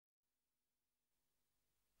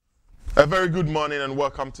A very good morning and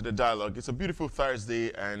welcome to the dialogue. It's a beautiful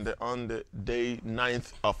Thursday and on the day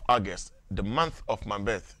 9th of August, the month of my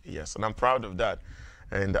birth. Yes, and I'm proud of that.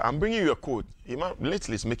 And I'm bringing you a quote.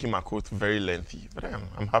 Lately, it's making my quote very lengthy, but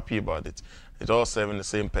I'm happy about it. It's all serving the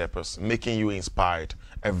same purpose, making you inspired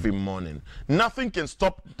every morning. Nothing can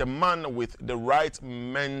stop the man with the right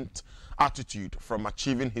meant attitude from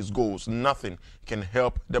achieving his goals. Nothing can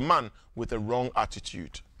help the man with the wrong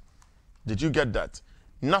attitude. Did you get that?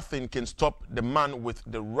 Nothing can stop the man with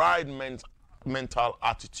the right mental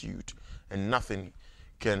attitude, and nothing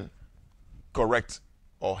can correct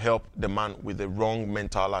or help the man with the wrong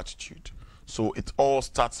mental attitude. So it all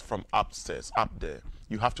starts from upstairs, up there.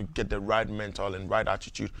 You have to get the right mental and right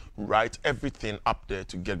attitude, right everything up there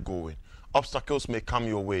to get going. Obstacles may come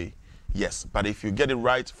your way, yes, but if you get it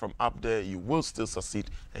right from up there, you will still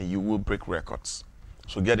succeed and you will break records.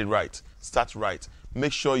 So get it right. Start right.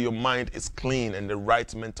 Make sure your mind is clean and the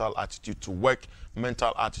right mental attitude to work,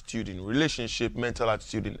 mental attitude in relationship, mental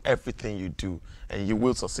attitude in everything you do, and you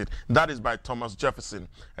will succeed. That is by Thomas Jefferson,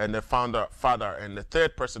 and the father, and the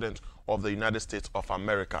third president of the United States of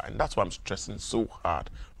America. And that's why I'm stressing so hard.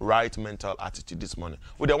 Right mental attitude this morning.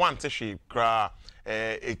 With the one tissue,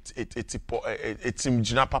 it's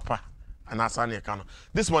papa.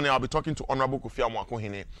 This morning I'll be talking to Hon Kofi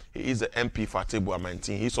Amoako-Hene. He is the MP for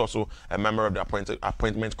Atebubu-Amantin. He's also a member of the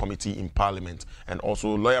appointment committee in Parliament, and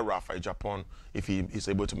also lawyer Raph Agyapong, if he is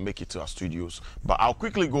able to make it to our studios. But I'll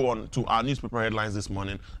quickly go on to our newspaper headlines this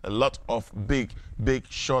morning. A lot of big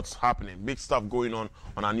shots happening, big stuff going on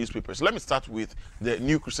our newspapers. Let me start with the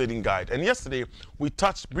New Crusading Guide. And yesterday we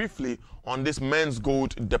touched briefly on this men's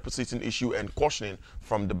gold depositing issue and cautioning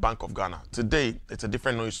from the Bank of Ghana. Today, it's a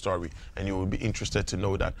different news story, and you will be interested to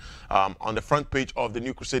know that. On the front page of the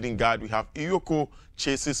New Crusading Guide, we have Iyoko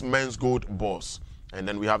chases men's gold boss. And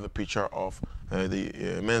then we have a picture of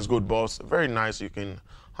the men's gold boss. Very nice,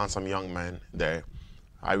 handsome young man there.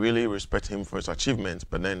 I really respect him for his achievements,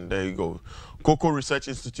 but then there you go. Cocoa Research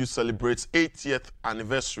Institute celebrates 80th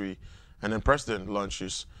anniversary, and then President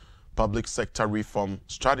launches public sector reform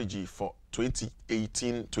strategy for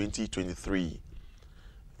 2018-2023.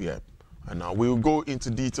 Yeah, and now we will go into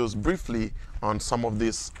details briefly on some of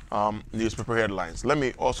these newspaper headlines. Let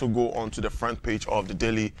me also go on to the front page of the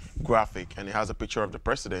Daily Graphic, and it has a picture of the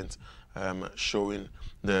president showing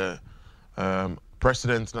the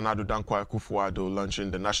President Nana Addo Dankwa Akufo-Addo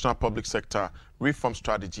launching the National Public Sector Reform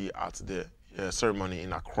Strategy at the ceremony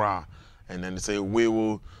in Accra. And then they say, we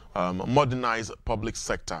will modernize public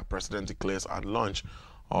sector, President declares at launch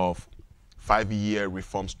of 5-year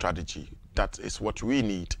reform strategy. That is what we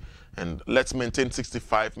need. And let's maintain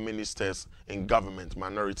 65 ministers in government,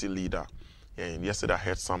 minority leader. And yesterday I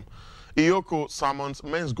heard some. Iyoko summons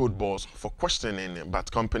men's gold boss for questioning him, but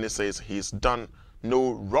company says he's done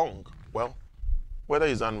no wrong. Well, whether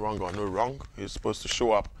he's done wrong or no wrong, he's supposed to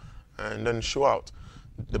show up and then show out.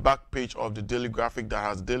 The back page of the Daily Graphic that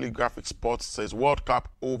has Daily Graphic Sports says World Cup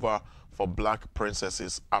over for Black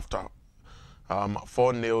Princesses after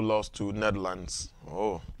 4-0 loss to Netherlands.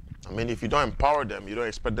 Oh, I mean, if you don't empower them, you don't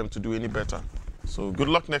expect them to do any better. So good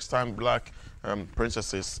luck next time, Black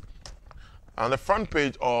Princesses. On the front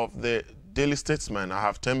page of the Daily Statesman, I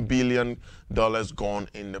have $10 billion gone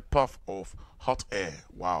in the puff of hot air.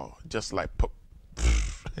 Wow, just like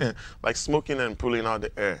like smoking and pulling out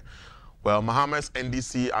the air. Well, Mohammed's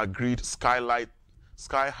NDC agreed sky-high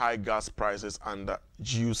gas prices under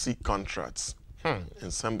GUC contracts. In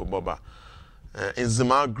Sembo Boba. In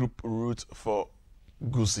Zima Group route for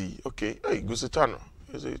Gusi. Okay, hey, Gusi Tano.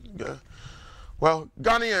 Is it? Yeah. Well,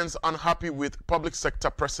 Ghanaians unhappy with public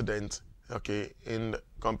sector precedent, okay, in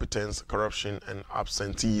competence, corruption, and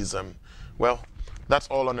absenteeism. Well, that's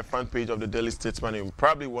all on the front page of the Daily Statesman. You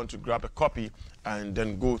probably want to grab a copy and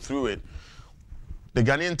then go through it. The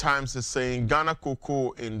Ghanaian Times is saying Ghana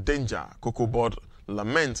cocoa in danger. Cocoa board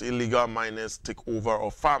laments illegal miners take over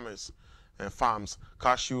of farms.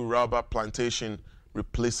 Cashew rubber plantation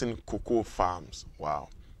replacing cocoa farms. Wow.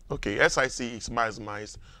 Okay, SIC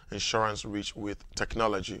maximized insurance reach with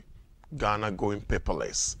technology. Ghana going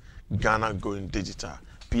paperless. Ghana going digital.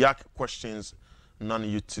 PIAC questions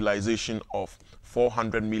non-utilization of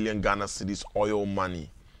 400 million Ghana cedis oil money.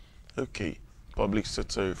 Okay, public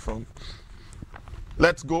sector reform.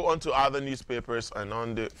 Let's go on to other newspapers, and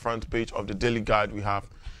on the front page of the Daily Guide we have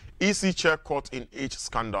EC chair caught in H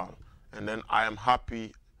scandal, and then I'm a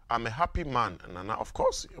happy man, and Nana, of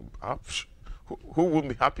course, who wouldn't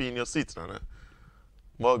be happy in your seat, Nana?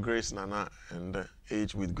 More grace, Nana, and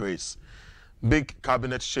age with grace. Big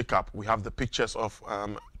cabinet shake-up. We have the pictures of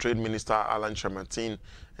Trade Minister Alan Shamatin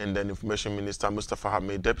and then Information Minister Mustafa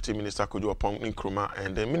Hamid, Deputy Minister Kojo Apong Nkrumah,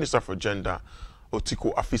 and the Minister for Gender,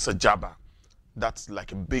 Otiko Afisa Jaba. That's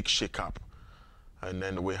like a big shake-up. And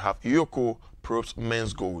then we have Yoko probes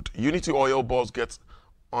men's gold. Unity Oil Boss gets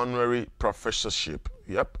honorary professorship.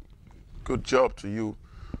 Yep. Good job to you.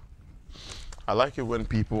 I like it when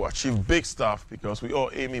people achieve big stuff because we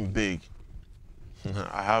all aiming big.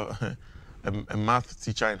 I have a math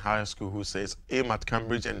teacher in high school who says, aim at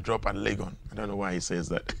Cambridge and drop at Legon. I don't know why he says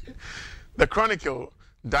that. The Chronicle,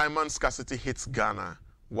 diamond scarcity hits Ghana.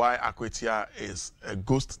 Why Akwetia is a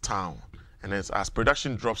ghost town. And as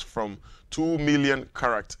production drops from 2 million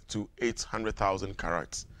carat to 800,000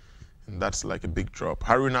 carats. And that's like a big drop.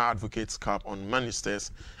 Haruna advocates cap on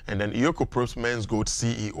ministers. And then Iyoko probes men's gold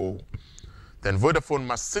CEO. Then Vodafone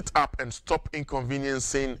must sit up and stop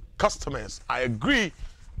inconveniencing customers. I agree.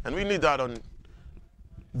 And we need that on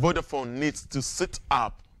Vodafone needs to sit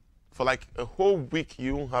up for like a whole week.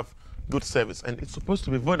 You won't have good service. And it's supposed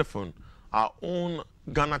to be Vodafone, our own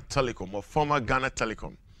Ghana Telecom or former Ghana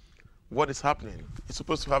Telecom. What is happening? It's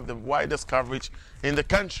supposed to have the widest coverage in the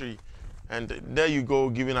country. And there you go,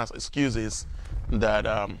 giving us excuses that,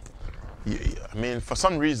 I mean, for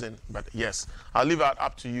some reason, but yes, I'll leave that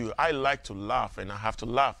up to you. I like to laugh and I have to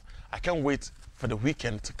laugh. I can't wait for the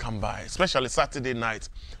weekend to come by, especially Saturday night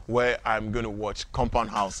where I'm going to watch Compound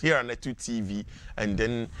House here on Netu TV and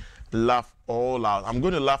then laugh all out. I'm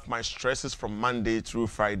going to laugh my stresses from Monday through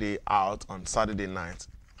Friday out on Saturday night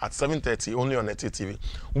at 7:30 only on Netu TV.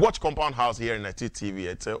 Watch Compound House here in Netu TV.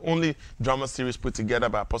 It's the only drama series put together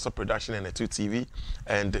by Apostle Production and Netu TV.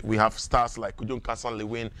 And we have stars like Kujon Kasan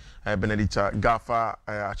Lewin, Benedicha Gafa,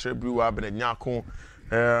 Atebubu-Amantin, Benedinyako,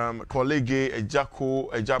 Kolege, Ejako,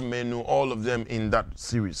 Ejamenu, all of them in that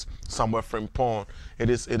series. Somewhere from Pond. It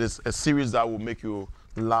is a series that will make you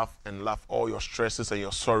laugh and laugh all your stresses and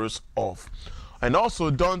your sorrows off. And also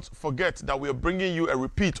don't forget that we are bringing you a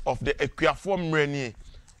repeat of the Ekuafo Mreni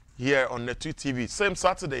here on Netu TV, same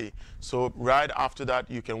Saturday. So right after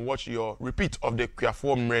that, you can watch your repeat of the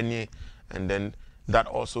Ekuafo Mreni, and then that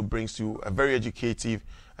also brings you a very educative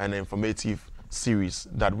and informative series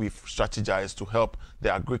that we've strategized to help the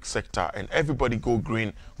agric sector and everybody go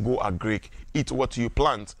green, go agric, eat what you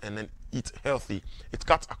plant, and then eat healthy. It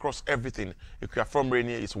cuts across everything. Ekuafo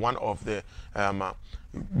Mreni is one of the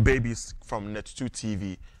babies from Netu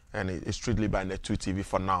TV, and it's strictly by Netu TV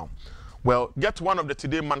for now. Well, get one of the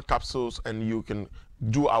Today Man capsules and you can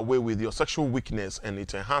do away with your sexual weakness, and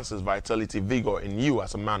it enhances vitality, vigor in you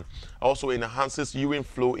as a man. Also enhances urine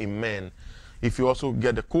flow in men. If you also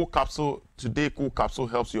get the Cool capsule, Today Cool capsule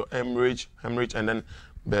helps your hemorrhage and then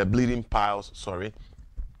the bleeding piles, sorry.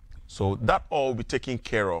 So that all will be taken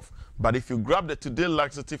care of. But if you grab the Today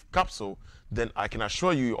Laxative capsule, then I can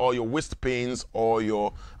assure you all your waist pains or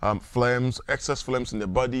your phlegms, excess phlegms in the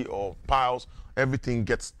body or piles, everything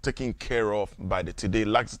gets taken care of by the Today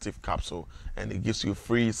Laxative capsule, and it gives you a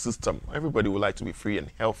free system. Everybody would like to be free and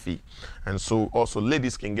healthy. And so also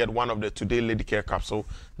ladies can get one of the Today Lady Care capsule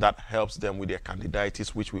that helps them with their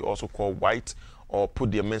candidiasis, which we also call white, or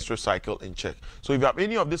put their menstrual cycle in check. So if you have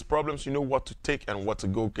any of these problems, you know what to take and what to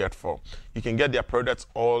go get for. You can get their products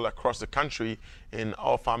all across the country in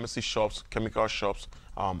all pharmacy shops, chemical shops,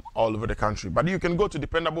 all over the country. But you can go to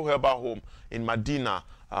Dependable Herbal Home in Medina,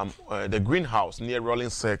 the Greenhouse near Rolling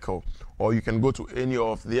Circle, or you can go to any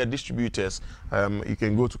of their distributors. You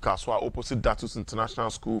can go to Kaswa opposite Datus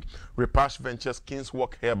International School, Repash Ventures, King's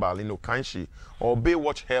Walk Herbal in Okanshi, or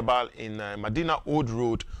Baywatch Herbal in Medina Old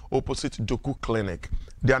Road opposite Doku Clinic.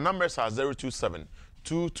 Their numbers are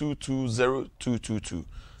 027-222-0222,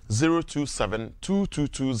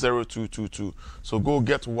 027-222-0222. So go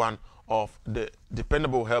get one of the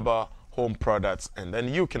Dependable Herbal Home products, and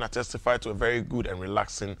then you can testify to a very good and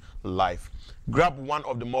relaxing life. Grab one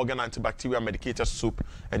of the Morgan antibacterial medicated soap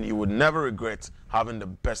and you would never regret having the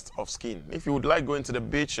best of skin. If you would like going to the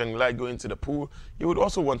beach and like going to the pool, you would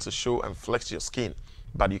also want to show and flex your skin.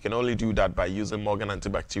 But you can only do that by using Morgan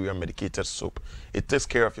antibacterial medicated soap. It takes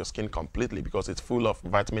care of your skin completely because it's full of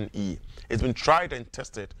vitamin E. It's been tried and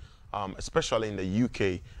tested, especially in the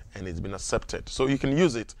UK, and it's been accepted. So you can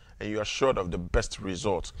use it and you are assured of the best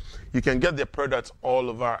results. You can get their products all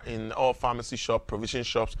over in all pharmacy shops, provision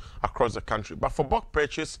shops across the country. But for bulk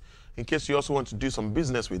purchase, in case you also want to do some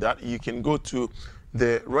business with that, you can go to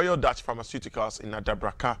the Royal Dutch Pharmaceuticals in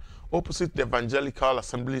Adabraka, opposite the Evangelical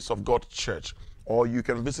Assemblies of God Church. Or you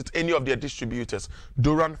can visit any of their distributors,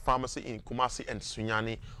 Duran Pharmacy in Kumasi and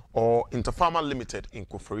Sunyani, or Interpharma Limited in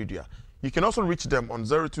Koforidua. You can also reach them on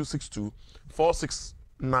 0262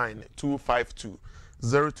 469 252,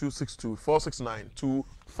 0262 469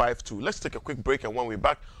 252. Let's take a quick break, and when we're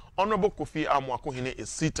back, Honorable Kofi Amoako-Hene is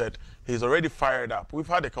seated. He's already fired up. We've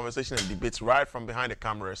had a conversation and debates right from behind the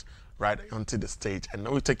cameras, right onto the stage, and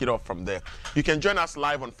now we take it off from there. You can join us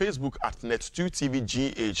live on Facebook at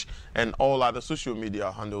Net2TVGH and all other social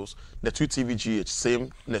media handles, Net2TVGH,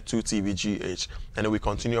 same Net2TVGH, and then we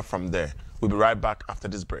continue from there. We'll be right back after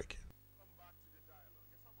this break.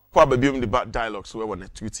 Kwa baby the back dialogue so we're on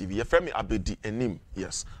Net2TV. Your friend me Abedi Enim,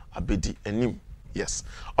 yes. Abedi Enim, yes.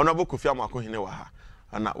 Honorable Kofi Amoako-Hene waha.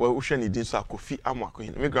 And we usually need to Kofi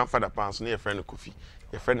Amoako-Hene. My grandfather passed near friend Kofi.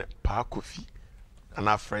 Your friend Pa Kofi. And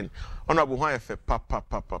our friend. Honorable who I papa.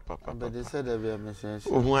 But they said they be a message.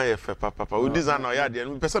 Oh, who I papa. We design our yard.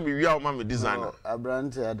 We person be real man designer. A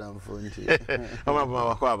brand Adam Fonti.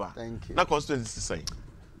 Thank you. Na constituency say.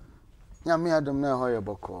 Ya me Adam na hoye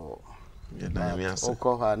boko.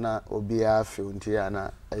 Oko na obia Fonti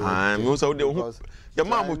ana. Ah, me so dey your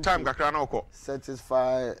mom time kakra na oko.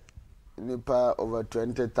 Satisfy nipa over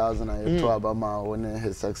 20,000 I to Abama when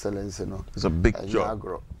His Excellency no. It's a big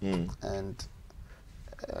job. And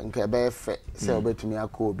nkebe say obetumi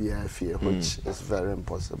akobia fie, which is very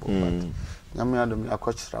impossible, but nyame adom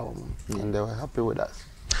akochira wo, and they were happy with us.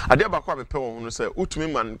 Ade ba kwa me pe wo no say utumi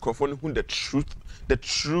man microphone who the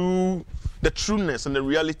trueness and the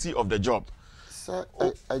reality of the job. So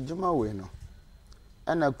ajuma we no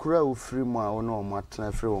ana kura wo free mu a wo no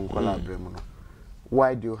matena free won collaborate mu no.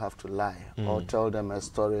 Why do you have to lie or tell them a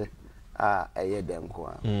story them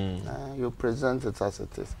you present it as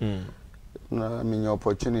it is. No, I mean your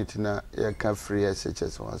opportunity now you can free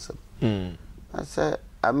SHS once. I said,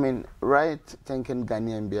 I mean, right thinking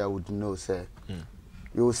Ghanaian beer would know, say,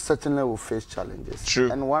 you certainly will face challenges.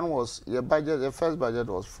 True. And one was your budget, your first budget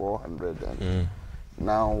was 400 and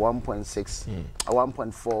now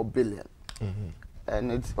 1.4 billion.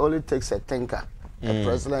 And it only takes a thinker, a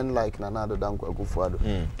president like Nana Addo Dankwa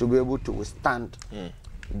Akufo-Addo, to be able to withstand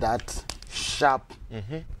that sharp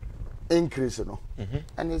increase, you know.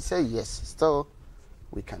 And he said, yes, still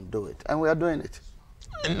we can do it. And we are doing it.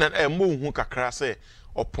 And then more who kakra say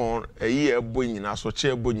upon a year boyina so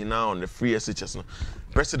chair boyina on the free SHS no.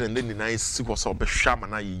 President then deny see was be shama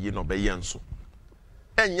na ye no be yenso.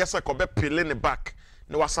 And yes, I could be peeling it back.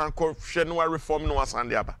 No wasan ko hwe no reform no wasan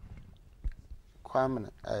de aba. Kwame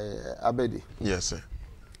Abedi. Yes, sir.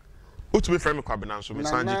 Utumi frame me kwabena so me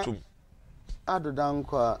sanje tum. Addo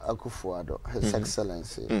Dankwa Akufo-Addo, His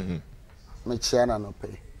Excellency. Me chairna no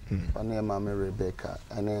pay. One Mama Rebecca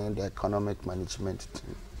and the economic management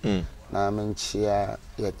team. Na me chair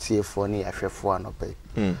ye TF1 ni ahwefo no pay.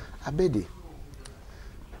 Abedi.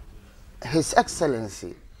 His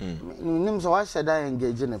Excellency. Nim so wa sheda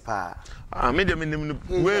engage ne pa. Me dem nim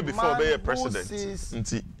way before be a president.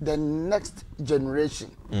 The next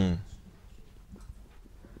generation.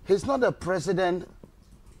 He's not a president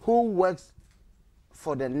who works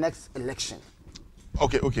for the next election.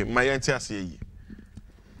 Okay, my answer is ye.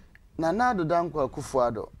 Nana Addo Dankwa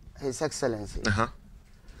Akufo-Addo, His Excellency.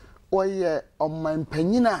 Oye on my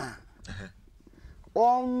penina.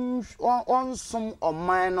 On some of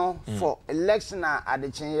mine for election at the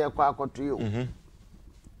chenye kwa to you.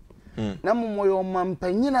 Namu moyo man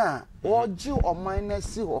penina or Jew or mine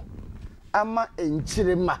see ho ama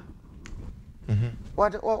enchirema.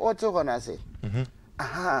 What you gonna say?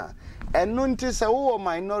 Aha. And nunti se wo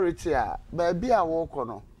minority a baby a wo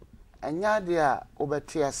kono anya de a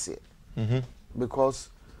obetiase because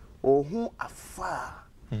ohun afar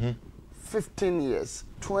 15 years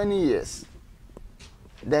 20 years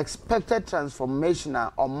the expected transformation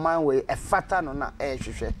on my way a fata no na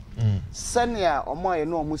hwehwe senia omoye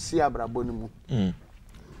no omusi abrabo ni mu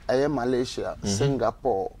Malaysia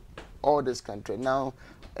Singapore all this country now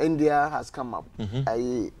India has come up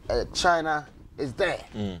China is there.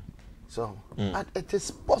 So, but it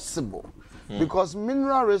is possible because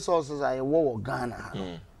mineral resources are in war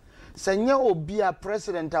Ghana. Senya Obia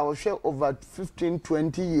president I will share over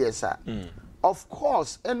 15-20 years. Of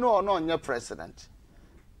course, no president,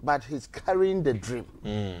 but he's carrying the dream.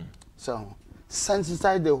 So,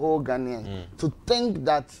 sensitize the whole Ghanaian to think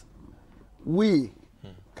that we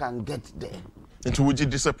can get there. Into which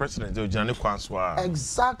this president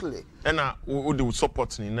exactly. And who do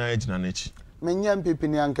support in Nigeria? Menyam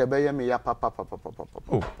pipini anke beye me ya papa.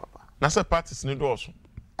 Na se parties ni do so.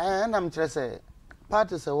 I'm just say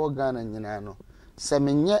parties e wo Ghana nyina no. Se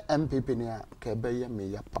menye MPP ni anke beye me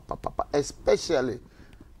ya papa especially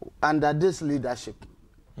under this leadership.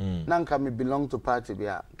 Nanka me belong to party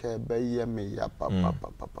bia ke beye me ya papa.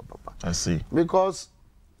 I see. Because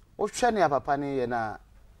o hwe ne papa ni ye na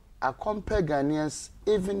I compare Ghanaians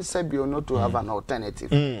even Sebio not to have an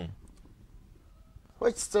alternative.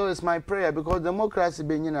 which still is my prayer, because democracy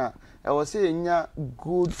being, I was saying,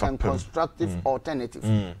 good and constructive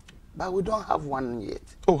alternative. But we don't have one yet.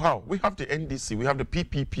 Oh, how? We have the NDC, we have the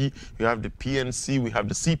PPP, we have the PNC, we have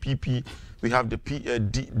the CPP, we have the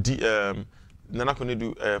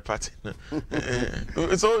party.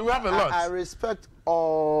 So we have a lot. I respect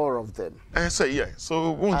all of them. So yeah,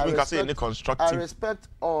 so we can say any constructive. I respect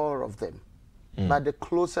all of them, but the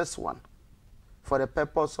closest one, for the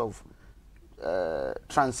purpose of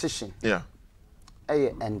transition,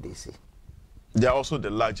 NDC. They are also the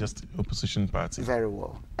largest opposition party. Very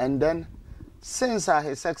well. And then, since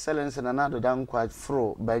His Excellency Nana Addo quite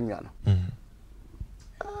through Benyan,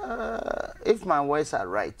 if my words are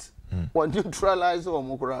right, what neutralize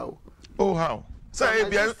Omukurao? Oh, how? Say,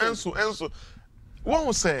 Enso. One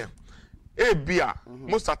will say,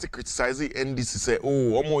 most started criticizing NDC, say,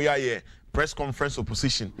 oh, Omo ya press conference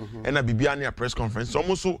opposition, and a Bibiania press conference.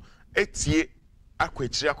 Almost so, 8 years.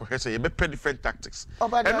 Say different tactics.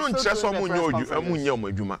 And no just one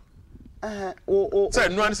say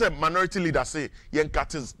no one say minority leader say yen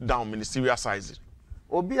cut down ministerial size.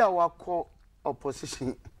 Obi our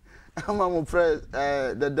opposition.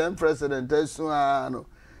 The then president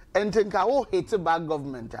and think I hate bad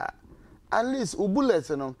government. At least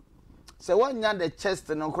bullets no. So one the chest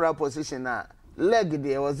no correct position leg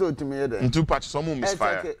there was to me there. In two patches some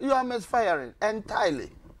misfire. You are misfiring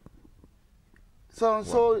entirely.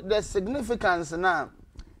 So the significance now,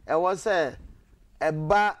 I was a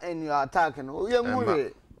bar in your attack, and who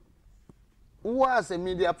was a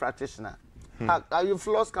media practitioner? You've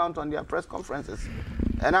lost count on their press conferences,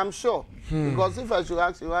 and I'm sure because if I should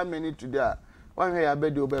ask you how many today, why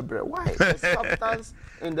the substance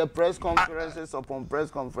in the press conferences upon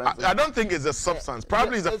press conferences? I don't think it's a substance.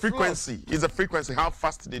 Probably it's a frequency. It's a frequency. How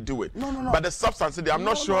fast they do it? No. But the substance, I'm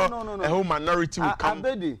not sure a whole minority will come.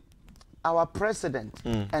 Our president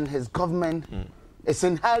and his government is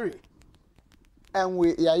in hurry, and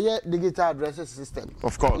we digital addressing system.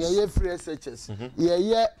 Of course. Free SHS.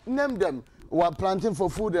 Name them. We are planting for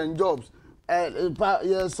food and jobs.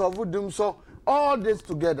 So all this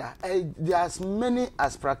together, there are as many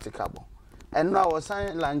as practicable. And now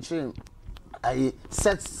we're launching a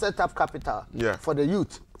set up capital for the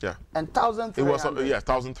youth. Yeah. And 1,300. It was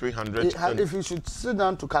 1,300. If you should sit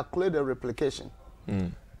down to calculate the replication.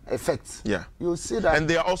 Effects. Yeah. You'll see that. And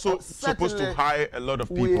they are also supposed to hire a lot of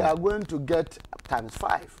people. We are going to get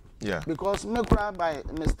 ×5. Yeah. Because by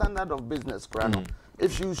my standard of business,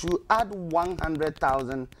 if you should add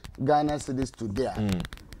 100,000 Ghana cedis to there,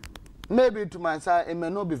 maybe to my side it may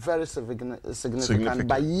not be very significant.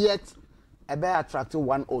 But yet I may attract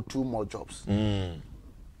 1 or 2 more jobs.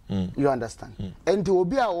 You understand? And to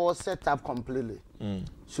be our set up completely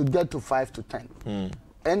should get to 5 to 10.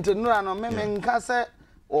 And to know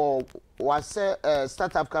or was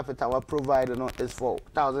startup capital was provided is for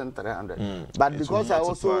 1,300. But because I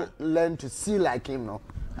also learned to see like him,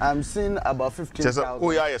 I'm seeing about 15,000.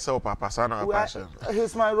 Oh yeah, yourself, Papa.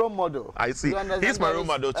 He's my role model. I see. He's my role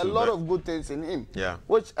model too. A lot of good things in him. Yeah.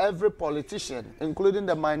 Which every politician, including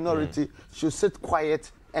the minority, should sit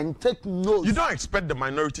quiet and take notes. You don't expect the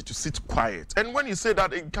minority to sit quiet. And when you say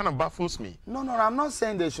that, it kind of baffles me. No, I'm not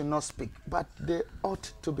saying they should not speak, but they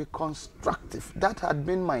ought to be constructive. That had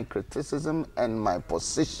been my criticism and my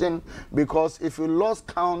position, because if you lost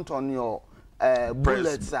count on your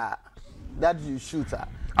bullets that you shoot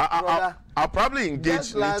I'll probably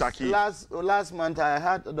engage last month I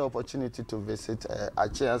had the opportunity to visit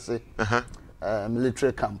Achiase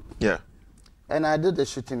military camp. Yeah. And I did the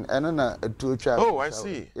shooting, and then Oh, I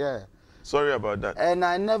see. Yeah. Sorry about that. And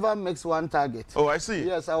I never mixed one target. Oh, I see.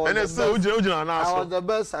 Yes, I was the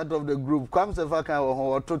best out of the group. Come Sefaka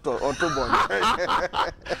or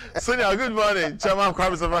Sonia, good morning. Chairman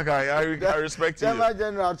Kwame Sefaka, I respect you. Chairman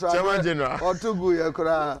General. Chairman General.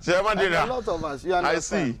 Chairman General. A lot of us. You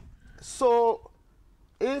understand? I see. So,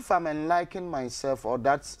 if I'm enlightening myself or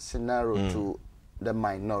that scenario to the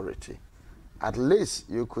minority, at least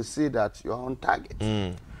you could see that you're on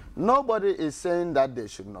target. Nobody is saying that they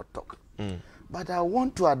should not talk. But I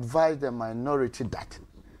want to advise the minority that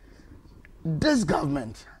this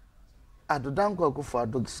government, Addo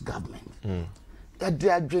Akufo-Addo's government, they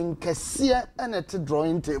are drinking Kessia and at a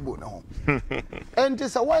drawing table now. And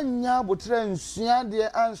it's a 1 year, but then and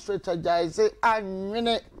strategize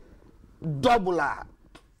and double.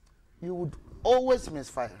 You would always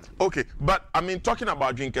misfire. Okay, but I mean, talking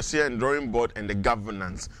about Drinkessia and drawing board and the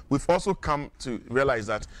governance, we've also come to realize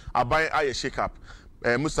that Abai Aye shake-up.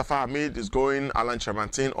 Mustafa Hamid is going, Alan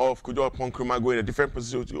Chamantin of Kujo Ponkruma going a different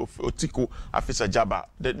position of Otiko Afisa Jaba.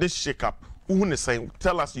 This shake-up,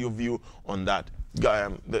 tell us your view on that.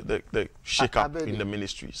 the shake-up in the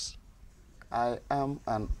ministries? I am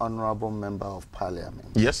an honorable member of parliament.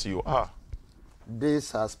 Yes, you are.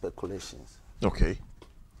 These are speculations. Okay.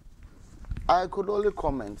 I could only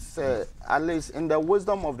comment, say, at least in the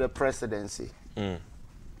wisdom of the presidency,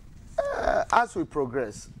 as we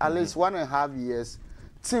progress, at least 1.5 years,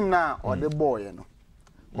 team now or the boy, you know,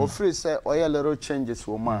 or free say, or a little changes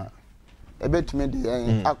for man, a bit me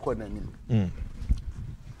the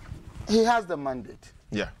he has the mandate.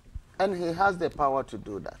 Yeah. And he has the power to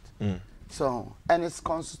do that. So, and it's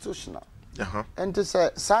constitutional. And to say,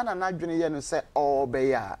 Sana Najuni say, oh,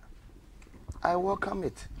 beya, I welcome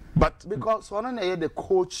it. But because one of the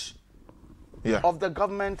coach of the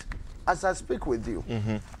government as I speak with you.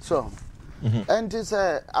 So, and to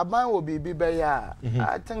say, a man will be beya,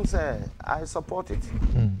 I think, say, I support it.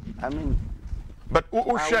 I mean, but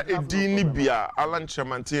Usha Edini Bia, Alan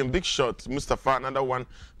Chamanti, Big Shot, Mustafa, another one,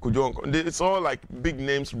 Kujonko. It's all like big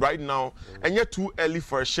names right now, and yet too early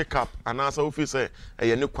for a shake-up. And as I say,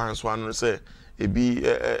 a new Kwanswan say, it be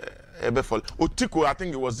a befall. Otiko, I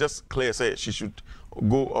think it was just clear, say she should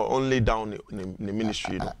go only down in the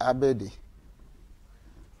ministry. Abedi,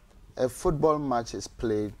 a football match is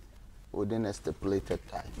played within a stipulated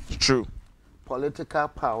time. It's true. Political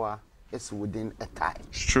power is within a time.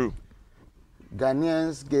 It's true.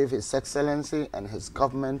 Ghanaians gave His Excellency and his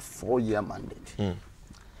government 4-year mandate.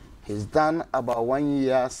 He's done about 1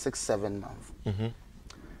 year, 6-7 months.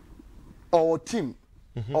 Our team,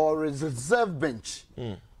 our reserve bench,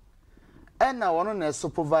 and I want to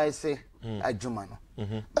supervise Ajumano.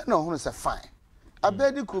 And I want to say fine.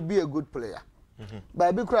 Abedi could be a good player,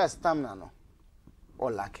 but because stamina no,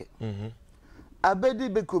 or lack it.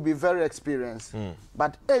 Abedi could be very experienced,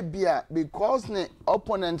 but Ebia, because the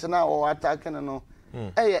opponent now or attacking no,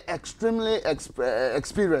 extremely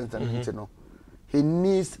experienced, you know, he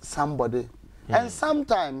needs somebody. And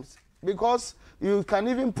sometimes, because you can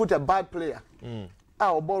even put a bad player,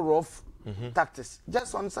 or rough tactics,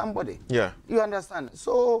 just on somebody. Yeah. You understand?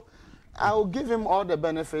 So I will give him all the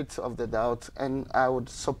benefits of the doubt, and I would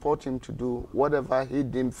support him to do whatever he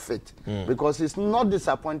deemed fit, because he's not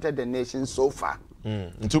disappointed the nation so far.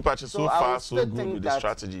 In two patches so far, so good with the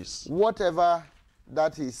strategies. Whatever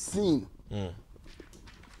that he's seen,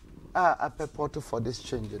 I purport for this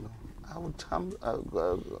change, you know. I would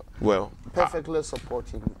perfectly support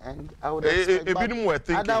him, and I would expect,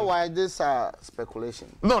 otherwise these are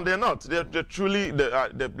speculation. No, they're not. They're truly,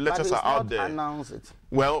 the letters are out there. Announce it.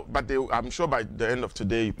 Well, but I'm sure by the end of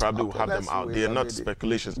today, you probably will have them out. They are not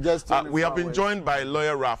speculations. We have been joined by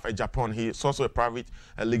lawyer Raph Agyapong. He is also a private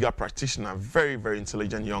legal practitioner, very, very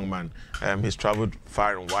intelligent young man. He's traveled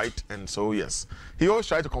far and wide, and so, yes. He always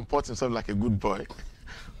tries to comport himself like a good boy.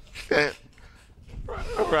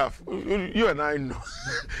 Raph, you and I know.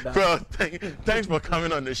 Bro, thanks for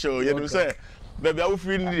coming on the show. You know what I'm saying? Baby, I will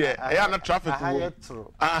feel there. I am not traffic.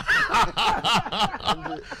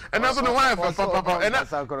 And that's the wife of Papa. And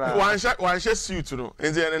one share suit to know.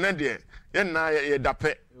 And then there. And now you're the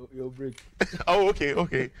pet. You'll break. Oh,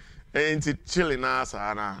 okay. And it's chilling us.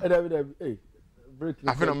 Hey, break.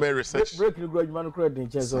 I feel I'm very research. Break the grudge man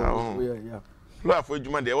credit. Yeah. Look for you,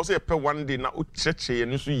 man. There was a pet one day now. Ucheche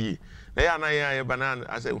and you na banana.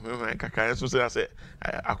 I said, "Kakra." So I said,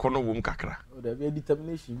 "I can't womb kakra." There be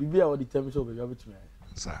determination. We be our determination. We have it, man.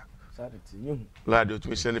 Sir. Sorry, lad, you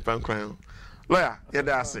to send the pan crying. Lawyer,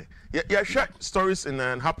 yeah, say. Yeah, share stories and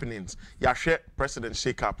happenings. Yeah, share president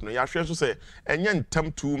shake up. No, yeah, share to say, and you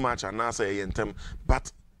tempt too much, and I say,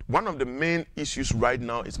 but one of the main issues right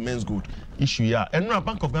now is men's good issue. Yeah, and now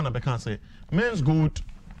Bank of Ghana can say men's good.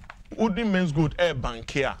 Only men's good bank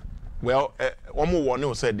here. Well, one more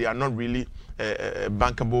warning said they are not really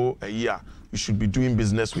bankable a year. You should be doing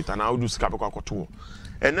business with, and I will do Skabako.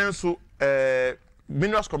 And then so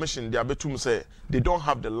Minerals Commission, they are betum say they don't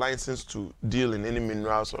have the license to deal in any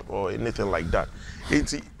minerals or anything like that.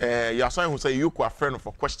 It's you are someone who say you are friend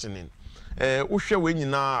for questioning. Ushe when you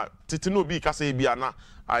na titino bi kase bi ana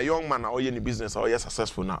a young man or any business or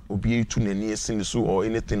successful na obi to nani sinisu or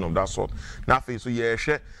anything of that sort. Na face so ye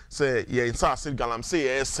say ye insa sit galam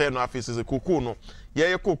say ye say no face is a cocoa no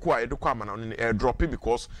ye cocoa e do kwa man on air drop it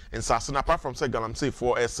because insa apart from say galam say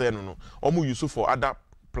for say no omo use for other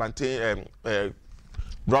plantain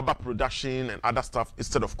rubber production and other stuff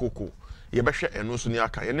instead of cocoa. You better and no sooner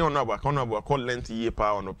can. You know about call length year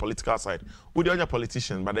power on the political side. Who the other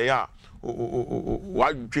politician, but they are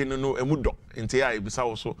what drain no emudo. Into ya bisa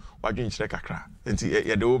also what drain check akra. Into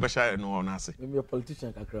ya the overshire no one say. Maybe a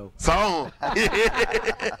politician kakra. So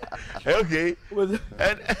okay.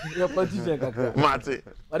 And your politician kakra. Mate.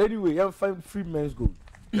 But anyway, you have find free men's gold.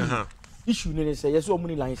 issue ne say yes,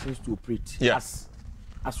 money license to operate. Yeah.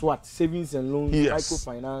 As what? Savings and loans, yes.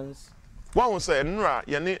 microfinance. One will say, Nra,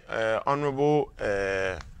 yani honorable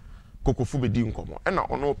Kokofu bedi nkomo. And now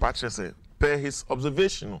honorable Patrick say, per his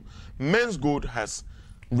observation, Men's Gold has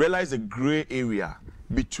realized a gray area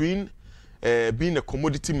between being a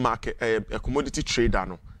commodity market, a commodity trader,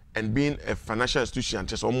 no, and being a financial institution,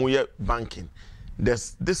 just almost banking.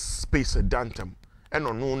 There's this space at Dantam, and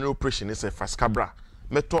on no operation is a Fascabra,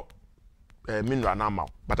 meto mineral now,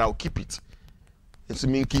 but I'll keep it. It's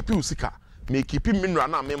mean keep you sika, may keep you mineral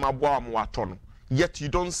now, me ma boa mo atono. Yet you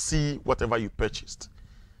don't see whatever you purchased.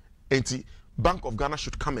 And the Bank of Ghana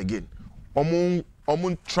should come again.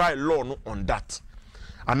 Omun try law no on that.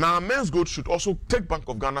 And now Men's Gold should also take Bank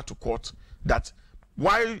of Ghana to court that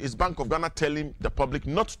why is Bank of Ghana telling the public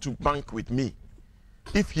not to bank with me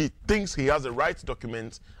if he thinks he has the right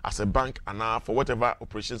documents as a bank and now for whatever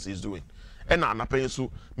operations he's doing. And now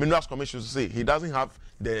so Minerals Commission say he doesn't have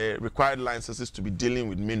the required licenses to be dealing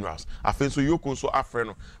with minerals. I think so you so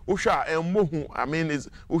afreno. I mean this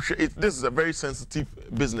is a very sensitive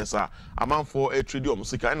business. Amount for a trade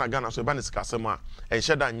musika and Ghana so banisika sema and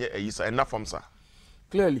sheda nye isa enough from sir.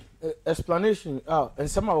 Clearly, explanation. And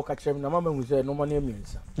some of our catch mama who say no money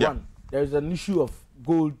means. One, there is an issue of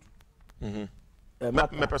gold.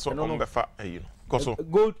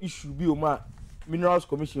 Gold issue be Minerals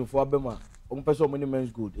Commission for Abema. Person money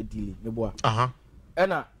Men's Gold a deal.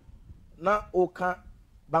 And na oka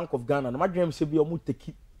Bank of Ghana. My dream say be omu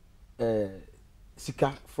take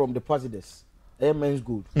sika from depositors. Men's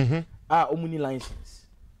Gold. Omuni license.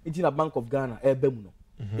 It's in a Bank of Ghana. Bemuno.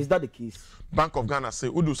 Is that the case? Bank of Ghana say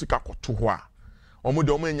udu sika koto ho a omo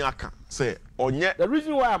de omo nyaka say onye. The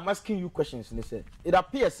reason why I'm asking you questions is say it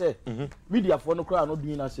appears say media for no crowd not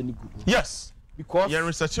doing us any good. Yes. Because you're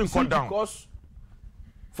researching down. Because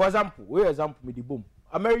for example, me the boom.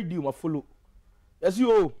 I married you ma follow. As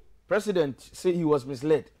you president say he was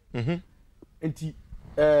misled. And he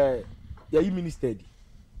minister.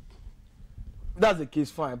 That's the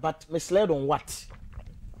case fine, but misled on what?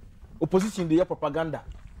 Opposition the propaganda.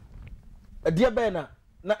 A dear Bena,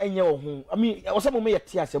 not any home. I mean, I was some me a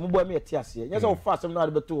tias, and boy me a tias. Yes, how fast I'm not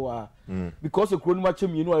able to because the Crown match,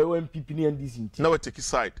 you know, I went PP and this. Now take his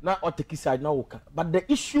side. Now take his side now. But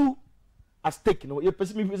the issue at stake, you know,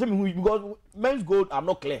 because Men's Gold, I'm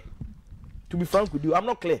not clear. To be frank with you, I'm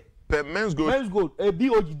not clear. But Men's Gold, a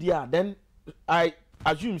BOGDR, then I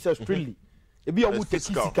assume says freely. A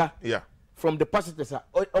BOGDR, yeah, from the passengers,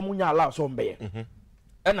 Omunya allow some bear.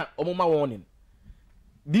 And Omoma warning.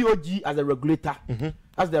 BOG as a regulator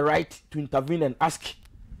has the right to intervene and ask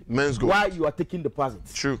Men's Gold why you are taking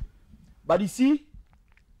deposits. True. But you see,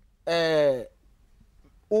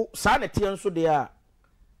 sanity and so they are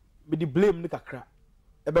with the blame Nikakra.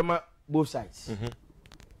 Ebema both sides.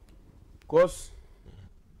 Because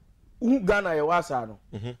Ghana ya wasano.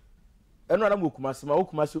 And when I'm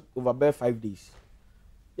Kumasi over bare 5 days.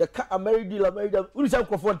 You can't marry deal. They don't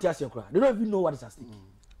even know what is at stake.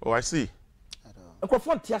 Oh, I see.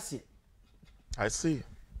 I see.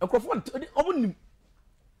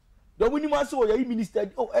 The minimum so your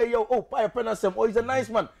minister, oh, he's a nice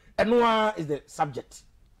man. And Noah is the subject.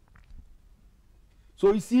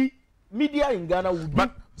 So you see, media in Ghana would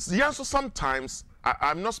but yeah, so sometimes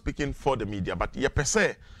I'm not speaking for the media, but yeah, per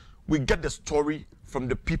se, we get the story from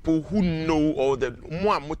the people who know or the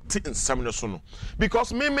more in seminar sono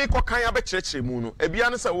because me make what kind of church muno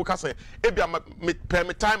ebiane say we can say per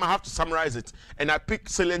me time I have to summarize it and I pick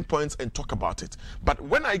salient points and talk about it. But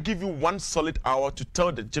when I give you 1 solid hour to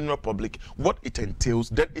tell the general public what it entails,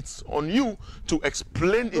 then it's on you to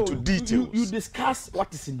explain into details. You discuss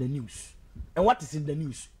what is in the news, and what is in the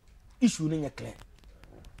news issue no clear.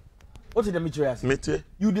 What is the material?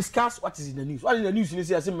 You discuss what is in the news. What is in the news? You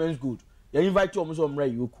say I say Men's Gold. You invite you almost on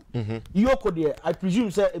Yoko. Yoko there, I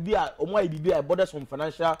presume say be a OMI borders from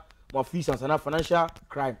financial malfeasance and financial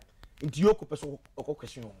crime. Into Yoko person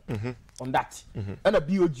question on that. And a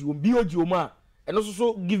BOG Oma, and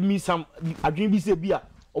also give me some agree say be a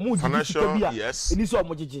financial yes. It is so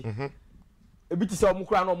much. A bit is no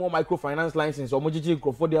more microfinance license or Mojiji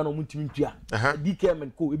Crawfordia no Muntimintia. DKM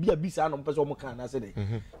and Co. It be a bisa on person can I said.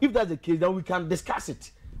 If that's the case, then we can discuss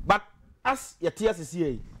it. But as your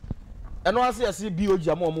TSCA. And I see BOG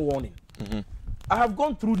warning. I have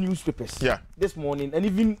gone through newspapers this morning and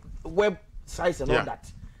even websites and all that.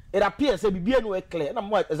 It appears to be no clear. And I'm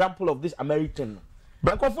more example of this American.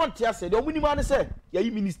 But confront here say the minimum say yeah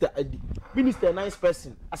minister Eddie. Minister a nice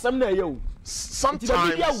person. Assembly you. Sometimes the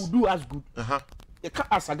media will do as good. They can't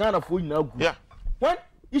ask a Ghana for you now good. Yeah. When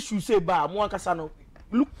issue say ba mo ankasa no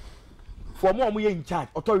look for more in charge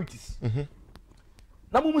authorities.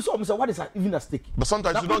 Now, what is even at stake? But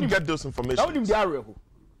sometimes you don't get those information. Now, the area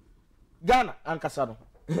Ghana and Kasano,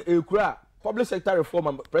 public sector reform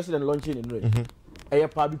and president launching in Ray.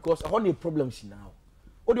 Because I want problems now.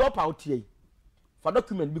 Or the upper out here for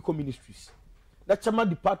document become ministries. That chairman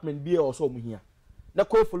department be also here. Now,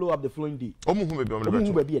 call follow up the following day.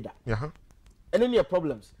 Yeah. And then your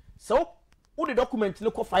problems. So, all the documents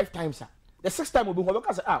no call 5 times. The 6th time will be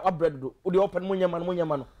because I bread do. Or the open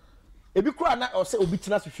money. If you cry now or say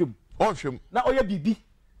obituous to film. On film. Now, all your BB.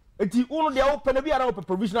 And the only the open be around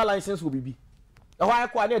provisional license will be. Now, why I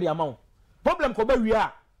acquire the amount? Problem could be we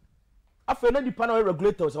are. After any panel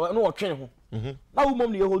regulators or no train. Now, we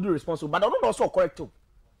mom the hold responsible, but I don't also correct too.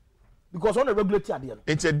 Because on the regulator at the end.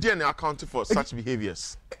 It's a DNA accounting for such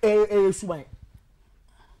behaviors.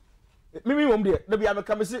 Maybe one day, maybe I'm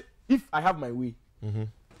come say if I have my way,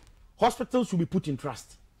 hospitals should be put in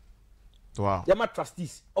trust. Wow. They are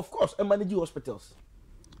trustees, of course, and manage hospitals.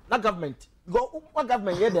 Not government. Go, what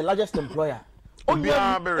government? You're the largest employer. Only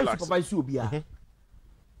supervise you, Obia.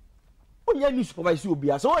 Only you supervise you,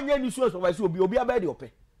 Obia. So only you supervise you, Obia by the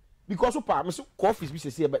open. Because of Mr. Coffee's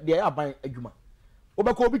business here, but they are buying a human.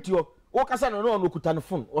 Obako bitio, Okasa no kutan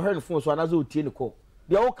phone or her phone, so another tin call.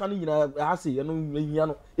 They all coming in a hasi,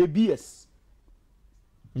 ABS.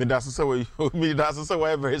 Me that's so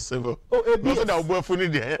why very civil. Oh, ABS. That work for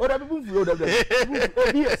there. Oh, that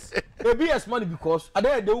ABS money because I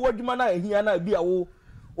there the word man here na be a wo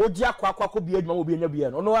ogia kwakwa be adwuma obi anya bia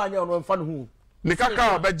no no anya no mfa no hu. Ni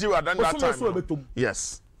kaka obeji at that time.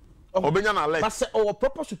 Yes. Obenya na like. But say our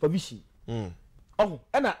proper supervision. Oh,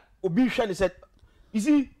 and obi hwe said, you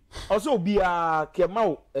see also be a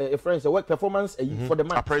kemau a friend work performance for the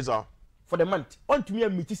month. Appraiser. For the month. On to me a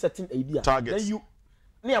meeting setting idea. Targets. Then you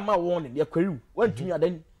near my warning, your query. One to me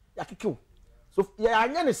then yakiko. So yeah,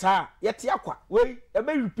 anya sa yeti akwa. We e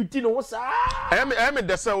be repeating no sa. I mean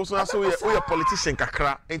the say also we a politician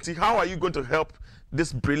kakra. And how are you going to help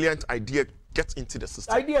this brilliant idea get into the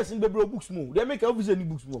system? Ideas in the books move. They make every any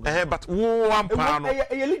books move. But one pan.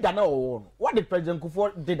 A leader now. What did President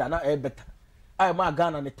Kufuor did na better? I am a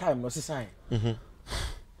Ghana at the time, no sign.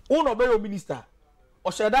 Uno be minister.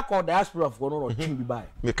 Or shall that call diaspora for no thing by.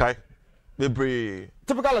 Mekai.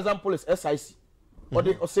 Typical example is SIC. Or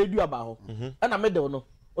they say do about. And I made the no.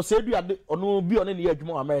 Or say do or no be on any edge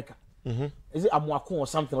more America. Is it Amoako or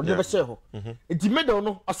something? Or never say ho. It's medal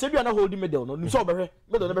no. Or say you are not holding medal no. You saw better.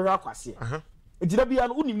 Medal never aquasi. It did be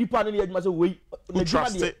an uni nipa any edge must away.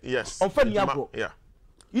 Trust it. Yes. On Feniago. Yeah.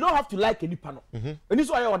 You don't have to like any panel. And this is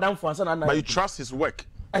why you're down for and but you trust his work.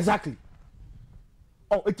 Exactly.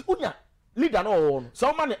 Oh, it's unya leader no one.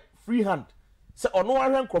 Someone free hand. Say on no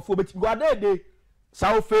one crofo but go there they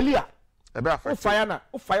sao failure. O fire na,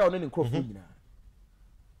 o fire on any crofo.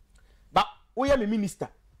 But we are a minister.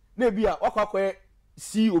 Na bia wakwa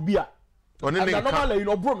see obi a. And normally you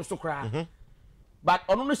know bro me so cry. But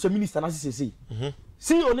on no minister na say.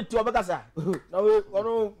 See on it to obekasa. Na we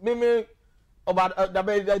ono me about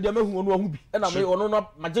the who no bi and I ono no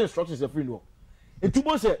my instructions free no.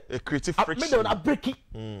 Etubo say a creative friction. Me dey break it.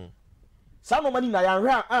 Some money na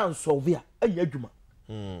yan and solve here. Adwuma.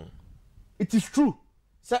 It is true.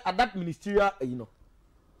 Say at that ministerial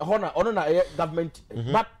ono na government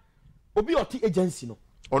but obi oti agency no.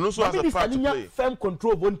 Ono so as a part to play. Firm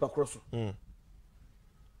control boni pakroso.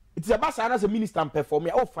 It is about as a minister and perform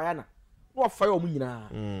me. Oh fire na. No fire omu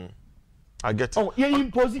nyina. I get it. Oh, yeah,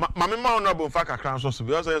 impose. Mama honorable faka kran so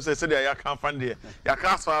because you say there you can find there. You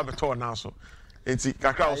can't find better now so. It's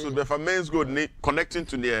kakra also be for men's good connecting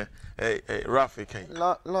to the Raph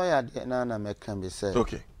Agyapong. Lawyer na me can be said.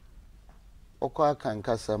 Okay. Okwa kan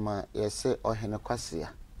kasama yese ohene kwasea.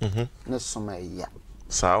 Ne soma ya.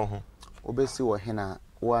 Sao ho. Obesi ohena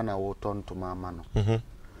wana wo tontoma ama no.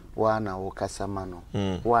 Wana wo kasama no.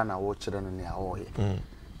 Wana wo kire no ne ahoye.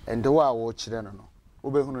 And the wa wo kire no no.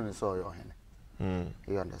 Obehunu ne so ohene.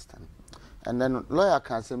 You understand? And then lawyer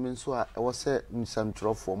can say mean so I was say some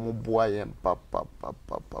for mo boy papa.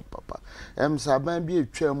 Saban bi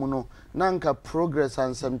etwa mu no nanka progress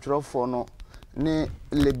and some for no ne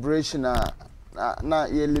liberation na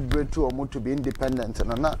ye liberate omo to be independent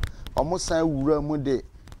no na omo san wura mu de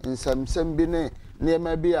nsam bi ne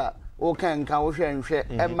ma bi a o kan ka wo hwenhwe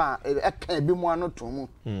e ma e kan bi mu ano to mu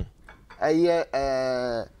eye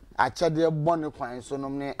achade bone kwan so no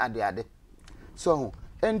ne ade so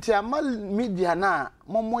enti amal media na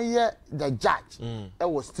momoye the judge e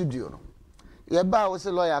was studio no ye ba wo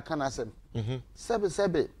se lawyer kan asem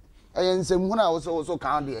sebe ensem hu na wo so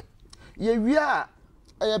kan de ye wi a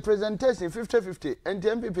presentation 50-50 enti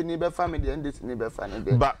MPP ni be family and this ni be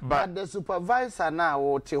family but the supervisor na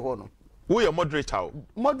wo te ho no Who are moderator?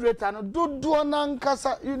 Moderator, no, do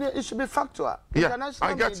nankasa. You know, it should be factual.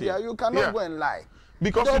 International media, you cannot go and lie.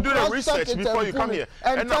 Because you do the research before you come here.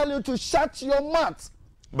 And tell you to shut your mouth.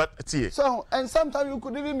 But, so, and sometimes you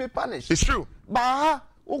could even be punished. It's true. But, I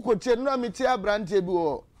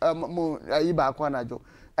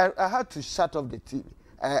had to shut off the TV.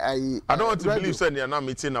 I don't want to believe saying you're not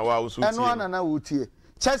meeting now. Because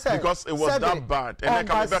it was that bad. And I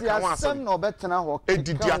come back and once.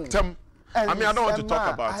 I mean, I don't want to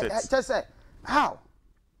talk about it. Just say, how?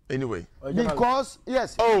 Anyway. Because,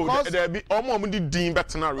 yes. Oh, there be almost dean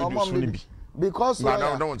better now. Because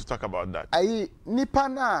I don't want to talk about that. I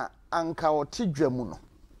nipana anka otidwamu no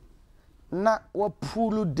na wa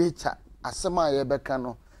pool data asema yebeka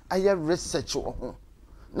no aye research wo ho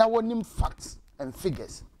na wonim facts and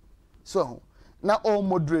figures so na all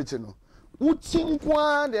moderate no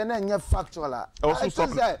utinkwa de na nya factual also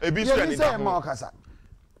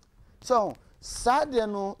so sad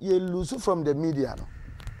no you lose from the media no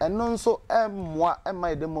and no so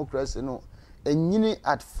my democracy no enyini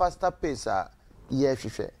at faster pace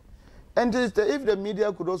and if the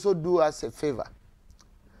media could also do us a favor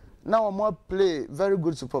now I'm more play very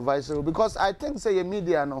good supervisor because I think say a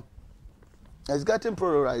media no is getting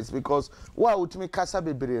polarized because wa utimi kasa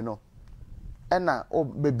bebre no ena o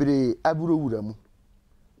bebre aburo wuramu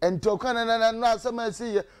ento kana na asema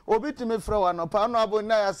si obitimi fra wa no pa no abo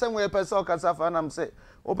na asem we pese o kasa fa na mse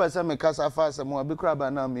o pese me kasa fa asem o bikra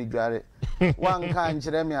ba na me dware wan kan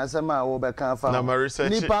kire me asem a wo be kan fa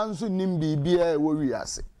ni pansu nim bibia e wo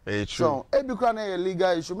wiase so e bikra na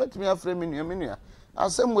legal issue metimi afre me nua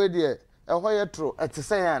asem we de hoye tro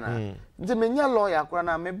etese na nti menya lawyer akora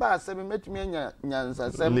na me ba asem metumi anya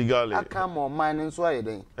nyansasem aka mo man nso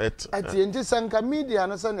ayeden ati nti sanka media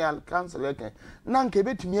no se ne council eke na nka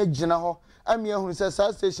betumi agina ho ami ahunu se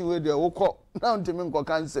sa station we de wokọ na ntimi nko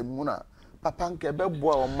cancel mu na papa nka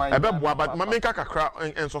beboa o man beboa but mamenka kakra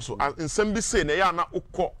enso so nsem bi say na ya na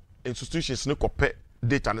ukọ institutions ne kope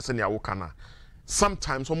data ne se ne awoka na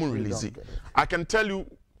sometimes someone release it. I can tell you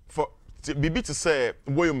for bibi to say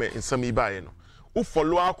woyome nsem ibaye no u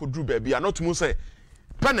follow akodru baby not to say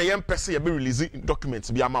pen na yem pese ye be release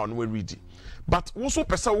documents bi ama on we read but wo so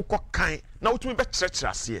pese wo kan na utumi be church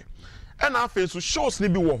ase and after so shows ni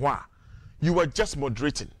bi wo ho a you were just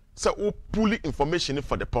moderating so we pulling information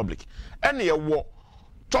for the public and ye wo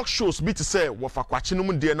talk shows be to say wo fa kwache no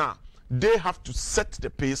mu de na they have to set the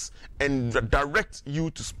pace and direct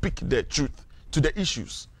you to speak the truth to the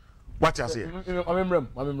issues. What you say?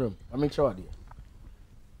 I'm sure idea.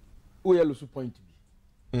 We are losing point to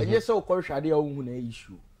be. And yes, so course idea on an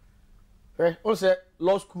issue. On say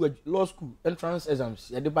law school entrance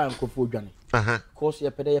exams. You buy and for journey. Course you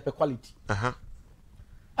pay quality.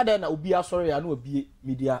 And then I'll be sorry. I know be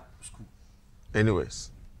media school. Anyways,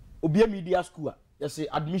 be media school. You say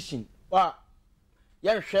admission. Well,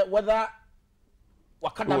 yeah, whether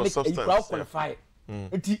academic you qualify.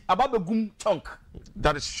 Enti ababa gum chunk.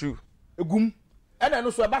 That is true. Gum. And I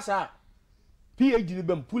know so abasa PhD ni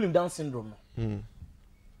bem pulling down syndrome.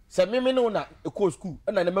 Se me no na e ko school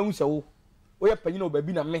and na mahu se wo ye panyin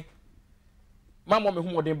obabi na me. Mama me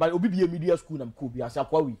hu modern ba obi bi media school na ko bi asa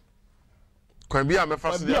kwa wi. Kwan bi a me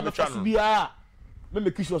fa se dia me twa no. Bi a me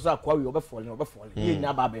make sure sa kwa wi obefall. Ye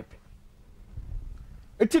nya ba bepe.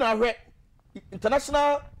 Enti na hwe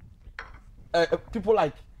international people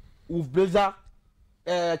like Wolf Blazer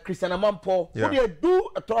Christian Amampo, who they do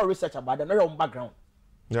a thorough research about them, their own background.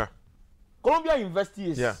 Yeah. Columbia University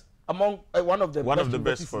is among one of the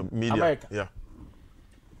best for media. America. Yeah.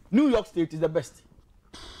 New York State is the best.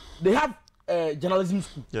 They have journalism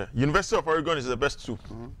school. Yeah. University of Oregon is the best too.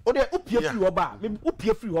 Oh, they free oba. Maybe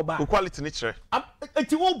free oba. Quality nature.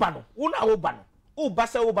 Eti oba no. Una oba no. Oba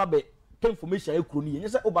se oba be information e kroni. Yenye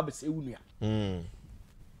se oba be se unua.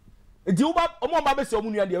 Edi oba omo ba be se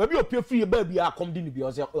omunua de. Maybe opie free ba bia come di ni bi o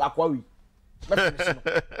se akwawi.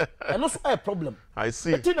 And also a problem. I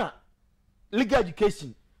see. Tina legal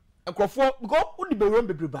education. Ekrofo because wo di be rom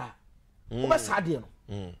bebre ba. Wo be sade no.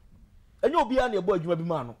 Enye obi a na ebo adwuma bi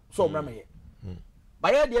ma no. So omra me ye.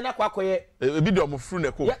 Ba ye de na kwa akoye. Ebi de omofru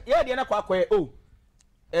na ko. Ye de na kwa akoye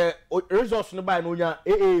resource no ba na onya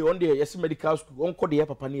on the yes medical school on ko de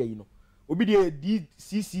papa na yi no. Obi de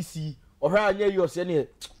DCCC ohra anya yi o se ne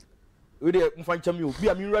we de mfancham yo bi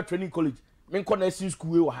a Mineral Training College men ko nursing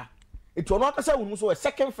school we wa ha etu ono aka say wonu so a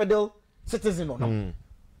second federal citizen or no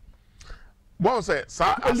bon say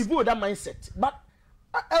sa live with that mindset but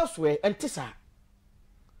elsewhere antisa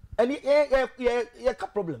any yeah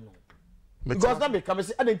problem no because that be come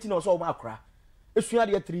say adenti na so o ma akra esua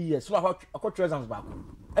de 3 years so akwa treasures back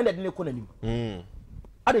and de ne ko nanim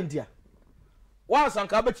adentia once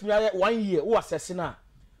anka betimi aye 1 year wo assess na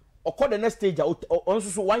okọ the next stage on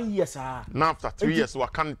so 1 year sa now after 3 years we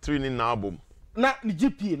can training na album na ni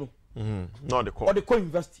GPA no no the core or the core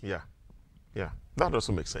university yeah that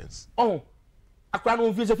also makes sense oh akra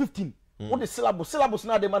no visa 15 what the syllabus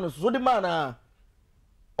na the man so the man na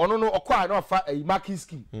ono no okwa na ofa a marking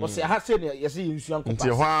scheme o say ha say na yes you nsuan ko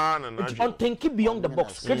pass on thinking beyond the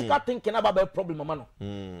box critical thinking about a problem mama no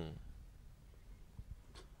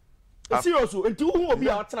serious enti who obi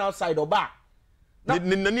a tena outside oba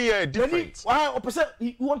nani are different why o person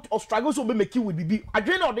you want to struggle so be make you with bibi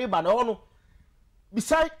adwene o dey ba na ono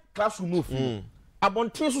beside classroom of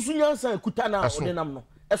abonten susu nyansa kuta na odinam no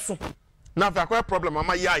eso na fa kwa problem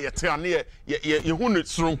mama ya yete ane ye hu ne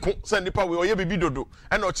sronko se nipa we oye bibi dodo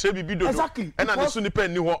e na o kire bibi dodo exactly e na ne su nipa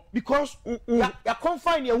ni ho because ya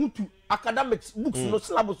confine ya hutu academics books no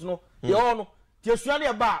syllabus no ye ono ti esuane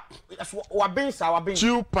e ba wa ben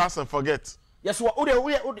you pass and forget yes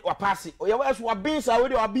wa pass ye wa ben sa we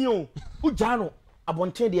de wa bin o u jano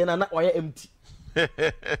abonten de na wa empty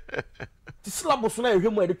ti syllabus na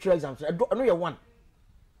ehwemu editorial exams no ye 1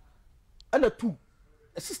 and 2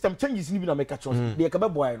 a system changes even make a choice they can be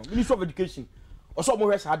boy no Ministry of Education or some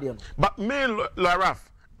more hard no but me lawyer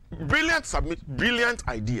Raph brilliant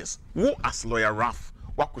ideas who as lawyer Raph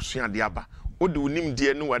wakusua de aba odi unim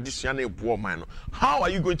de no adesua na ebo man no how are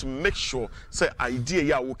you going to make sure say idea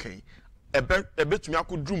ya wo kan ebetumi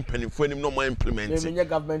akodru mpanimfo anim no more implement me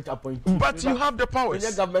government appointee but you have the powers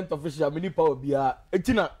me government official me power bia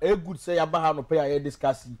etina e good say ya ba ha no pay ya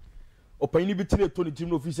discuss opani bi tire to ni team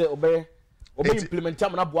no officer obey implement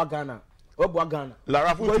am na boa Ghana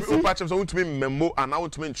Lara fu patch so want me memo and I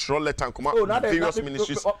want me intro letter and come out various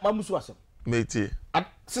ministries mamusu asem mate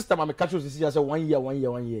system am catch us say 1 year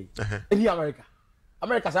in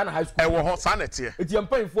America say na high school e wo ho sanete eti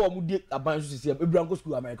empan fo mu die aban so say ebranko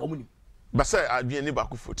school America omuni but say adwen ni ba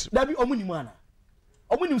ku foot da bi omuni mu ana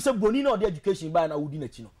omuni say boni na the education ba na wudi na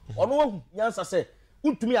chi no ono wahu nyansa say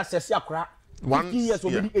untumi assess akora 1 years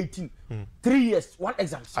or maybe 18 3 years 1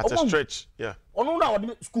 exams at a stretch ono na wodi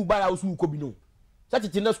school by house ko bi no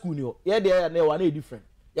such a na school ni o ye dey na wa na different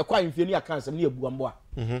ye kwa infie ni akansa na ebu ambo a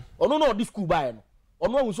ono na wodi school by no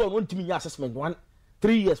ono ahu so ono ntimi nya assessment 3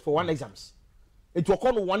 years for 1 exams it will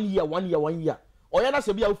call 1 year o ya na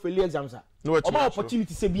se bia o fail exams a o ma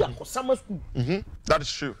opportunity se bia ko summer school that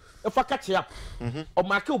is true if I catch up o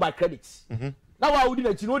mark you by credits now I would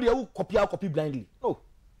na chi no dey copy blindly no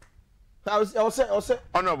I say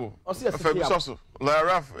honorable so lawyer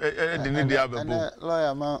Raph didn't the Atebubu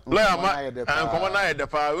lawyer ma and come na the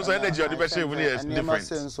pa we say energy the best we is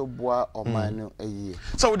different so boa o man no eyi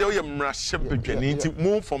so we dey mrahye bedwane nti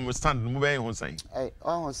move from stand mu ben ho san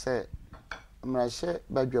on say mrahye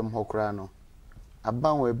badwam hokra no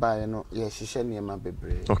aban we bae no ye hihye niema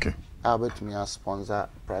bebre okay abetumi a sponsor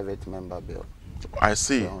private member bill I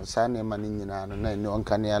see so niema ni nyina no na ni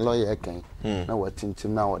onka ne lawyer kan na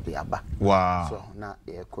watintim na wode aba wow so na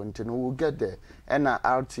ye continue we get there and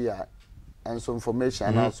out here and some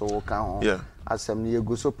information also we can asem ne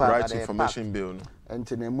yegu so pa right information bill no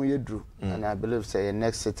enti na mu yedru and I believe say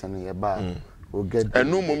next sitting ye ba we get and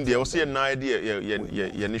no mum there we say na idea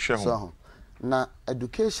ye ni hwe ho so na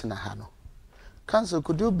education ha no council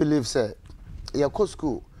could you believe say ye go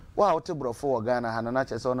school wow Atebubu wa Ghana ha na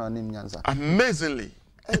chese ona nim nyansa amazingly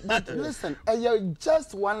but listen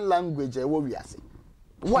just one language we we say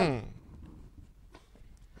one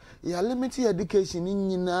you limited education in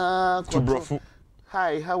nyina to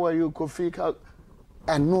hi how are you Kofi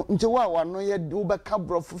and no nti wa no ye do be ka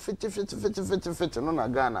brofu fit no na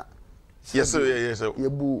Ghana yes sir ye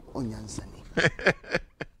bu onyansa ni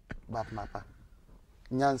but mapa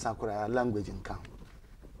nyansa kura language nka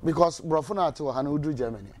because brofu na to ha na udru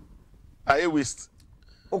Germany I wist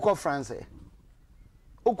uko France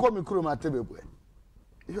uko mikuru Atebubu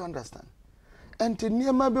you understand and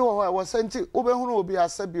niema bi was sent obehunu obi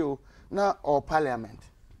asabio na or parliament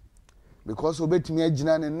because obetumi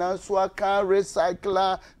agina ne na so aka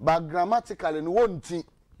recycler but grammatically no wonti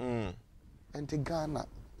and Ghana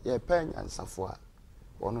ye pen ansafo a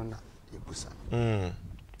ono na yebusa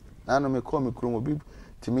na no me call mikuru obi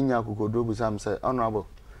timinya akokodo busam say honorable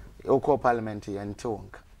uko parliament ye nte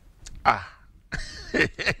wonka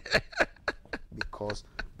because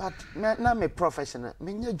but na me professional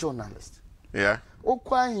me journalist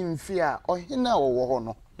okwa himfia ohina wo ho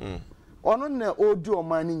no ono na odu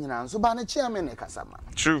omani nyina nso ba na chairman ne kasama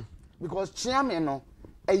true because chairman no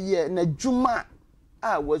eye na dwuma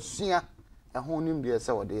a wasua ehon nim de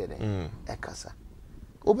se wode ye den ekasa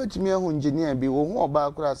obetumi ehun engineer bi wo ho oba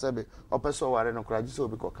akura sebe opeso ware no kura ji so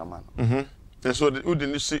obi ko kama no and so who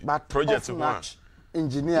didn't see project one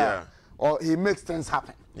engineer or he makes things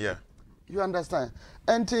happen. Yeah. You understand?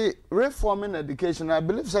 And reforming education, I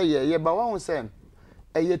believe say yeah, but one was saying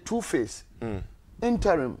a two-phase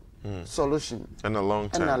interim solution and a long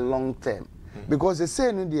term. Because they say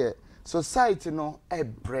in the society a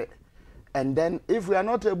bread, and then if we are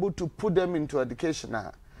not able to put them into education,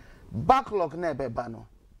 backlog never bano,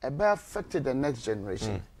 affected the next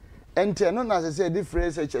generation. And no, as I said, the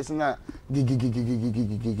phrase is na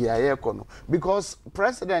because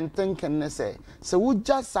president thinking say so we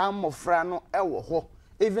just some of frano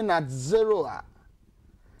even at zero.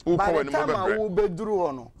 By the time I will be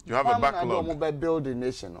through you have a backlog. Build the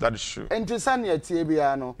nation. That is true. And to Sanya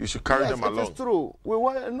Tibiano, you should carry them along. It is true. We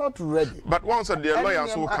were not ready. But once the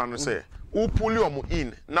lawyers who can say, who pull you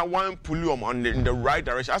in, now one pull you in the right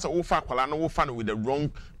direction. As a Ufa Kwalano, who fan with the wrong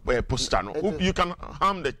posture. You can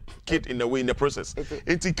harm the kid in the way in the process.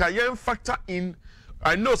 It can factor in.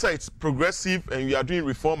 I know, sir, it's progressive and you are doing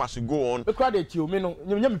reform as you go on. The credit you,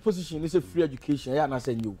 your position is a free education. Yeah, and I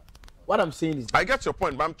say you. What I'm saying is, I get your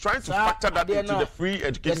point, but I'm trying to factor that into the free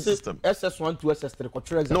education system. SS1 to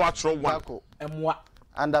SS3, no actual one.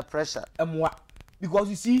 Under pressure. Because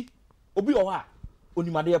you see, Obi Oha,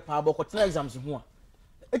 Onimade Pabo, Kotina exams in one.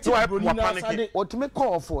 It's what to make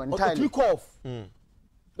call for entirely.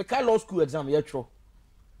 The Kai Law School exam, yetro.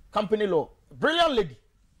 Company law, brilliant lady.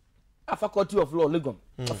 A faculty of law, Legum.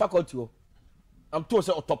 A faculty of, I'm told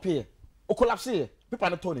say Otopia. O collapse here. People are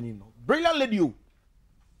not turning in. Brilliant lady, you.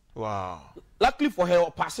 Wow. Luckily for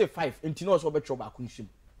her, pass 5. And you know so better about kunshim.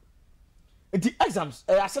 And the exams,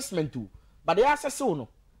 assessment too. But the assess no.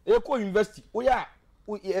 You go university. We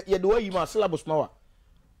the way you must syllabus now.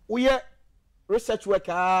 We research work.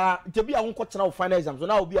 To be a one quarter of final exams. So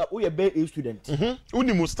now we be a student.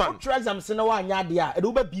 Uni must stand. Quarter exams na wa nya dia. It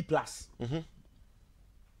will be B+.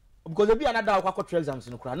 Because there be another quarter exams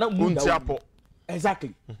in Ukraine. Now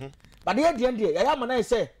exactly. But the end there, I am and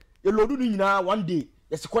say you load you na one day.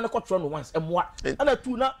 Yes, you can't control once and what. And a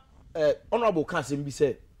two na honorable council be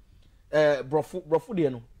said, brofu de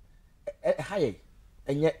no, high,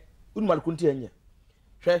 and yet, unmal continue.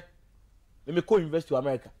 Share, let me co-invest to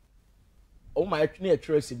America. Oh, my near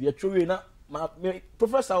choice, if you're true enough, my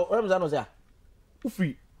professor Ramzan was there. Who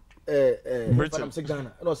free, Britain,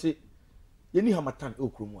 Ghana, and I say, you need Hamatan,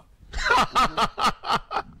 Okrumwa.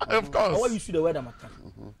 Of course. What you see the weather, Matan.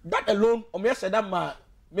 That alone, or me said that my.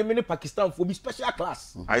 Many Pakistan for be special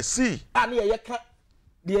class. I see. And yeah,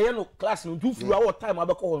 the yellow class no do for our time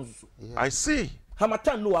abako. I see.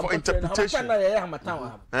 Hamatan no for interpretation.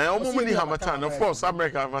 Hamatan. Hamatan. Of course,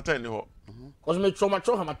 America Hamatan no. Because me so much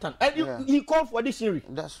Hamatan. And he called for dictionary.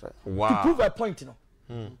 That's right. Wow. To prove a point, you know.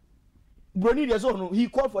 Brony there's no he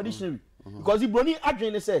called for dictionary. Because the Brony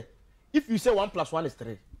Adrian say if you say 1 + 1 is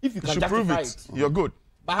 3. If you can justify it, you're good.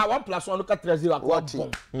 But how 1 + 1 look at 3 0 what?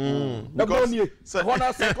 Because when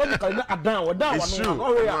I say down or down,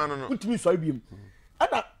 no. Put me so beam.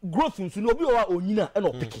 And growth in Sunobi or Onina and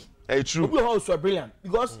Opiki. It's true. We are also brilliant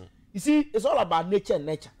because you see, it's all about nature and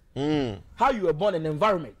nature. How you were born in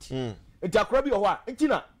environment. It's a crabby or what? It's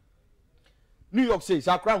New York says,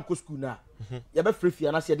 I crown school now. You have free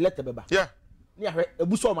and I said, let the baby. Yeah. Yeah, a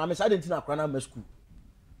busso, my miss, I didn't know crown school.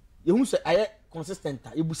 You say I consistent.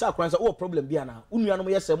 You busa kwanza oh problem bia na. Unu anu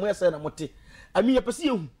yese mo yese na mote. Ami ye pese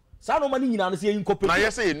yehu. Sa no mani nyina na se yin kopeti. Na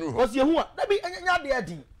yese enu ho. Cause yehu a na bi anya de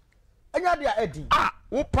adin. Anya de adin.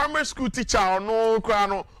 Wo primary school teacher no kra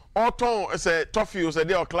no oton say toffee say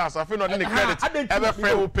dey class afi no dey credit. Ever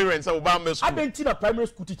friend wo parents say wo ba me school. Adenti na primary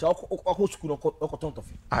school teacher okọ school no okoton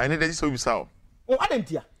toffee. Ene dey so bisa o. O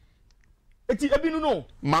adentia. Eti ebinu no.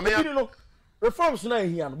 Ebinu no. Reforms na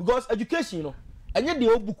here because education no. Enye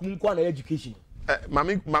de book mu kwa na education.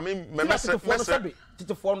 Mami message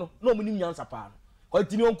tete for no mo nim nyansa pa no.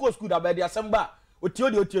 Continue on school da be de asamba otio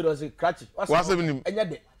de say scratch. Wase nim. Enye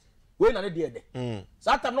de. We na ne de.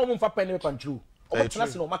 Sa time no mo mfa pen paper ntrue. Obetena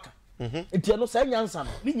se no maka. Enti no sa nyansa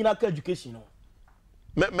no. Ni nyina ka education no.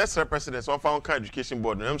 Mr. President, so found education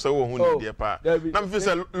board. I'm saying, who need pa. Now, if it's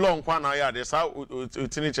a long one, that's how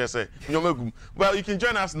teenager say. Well, you can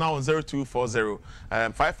join us now on 0240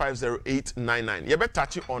 550 899. You better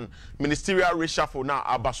touch it on ministerial reshuffle now,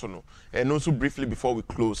 Abasono, and also briefly before we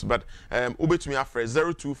close. But ube to me after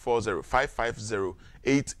 0240 550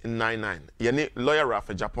 899. Yene lawyer Raph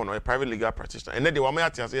Agyapong or a private legal practitioner. And then the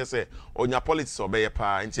woman say on your politics or be a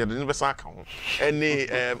pa into the universal account. Any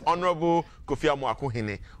Honorable Kofi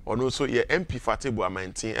Amoako-Hene or also your MP for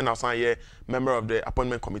Atebubu-Amantin and also a member of the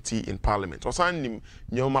appointment committee in Parliament. Also,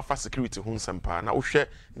 nyoma for security hun sempa. Na ushe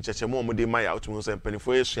ncheche mo mo de maya out hun sempa ni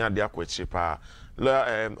fo yesu ya de akwachi pa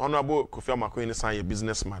Honorable Kofi Amoako-Hene is a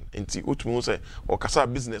businessman. Inti utmu say or kasa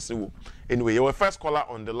business wo. Anyway, your first caller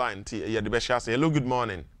on the line. Inti ya the best say hello, good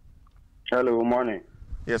morning. Hello, good morning.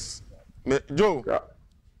 Yes, Joe.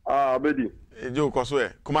 Bedi. Joe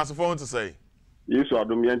Koswe. Kuma se phone to say. Yes, I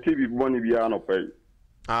do. Me and TV money be no pay.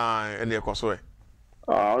 And the Koswe.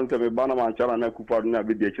 On te me bana manchara na kupa na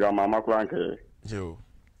be de chira mama kranke. Joe.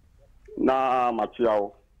 Na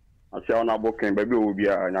Matiao na boken baby obi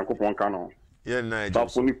a Nyankopon ka no. Yeah, na Joe.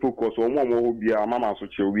 That fully focus o mo obi a mama so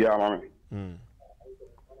che obi a mama.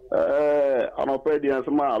 Ana pay di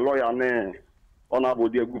ansema lawyer ne ona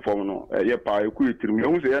body egu form no ye pa eku itirim e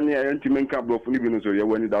hu se ye ne ye ntime nka blof ni bi no so ye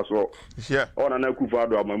wani da so yeah ona na ku fa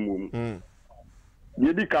do amamum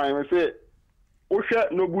ye di kan we se o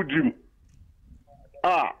hwe no budrim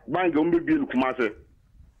bang o mbe bi kuma se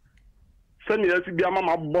se ne yesi bi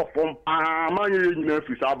amama bo fom amanye ye nyina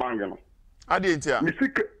fi sa bang no ade ntia mi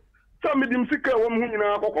sika sa mi dim sika wo mu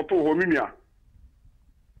nyina kokoto ho minia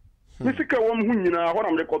mi sika wo mu nyina ho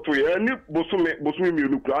na me koto ye ni bosumi mi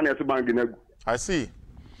onukura na yesi bang na gu I see.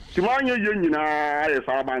 Timanya Yenina, I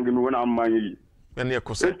saw bang in one money. And you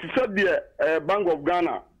said the Bank of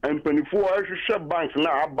Ghana and 24 share banks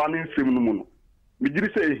now banning 7 moon. We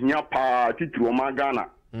did say Yapa Tito Ma Ghana.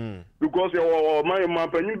 Because your my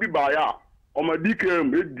penny be by or my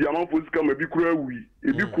DKM, the amount for come a big we,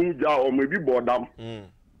 a big kunja or maybe boredom.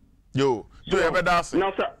 Yo, do you ever dance?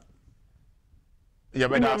 No, sir. You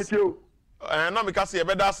ever dance? And now because you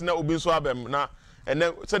ever dance now, be so now, and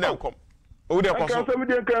then say them come. O de kwaso. Kan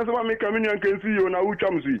se kan se ma me kan kan si yo na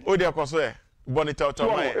ucham si. O de kwaso e. Boni tawta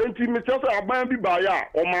mai. Enti me tse aban bi ba ya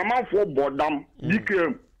o mama fo bodam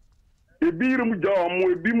dikem. E bi rim ja mo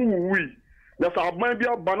e bi mu wuwi. Na sa aban bi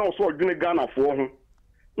aba na so odwene Ghana fo ho.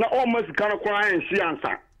 Na o ma sika no kwa en hye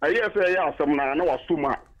ansa. Aye se ya asem na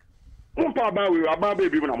wasoma. Mo pa ba we aban ba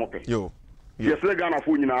bi na mo pe. Yo. Yes le Ghana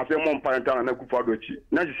fo nyina se mo mpa ntana na kufa do chi.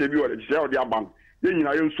 Na hye bi o de hye o de aban. Ye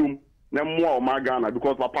nyina ye nsum. Na mo o ma Ghana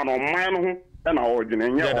because papa no man ho e na o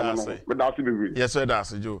dine nya o no but that's be yes sir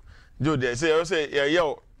that's Joe they say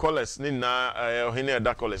yeah callers ni na Hene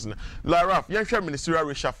da callers na la Raph yen hwe ministerial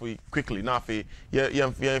reshuffle quickly na afi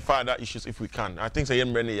yen further issues if we can. I think say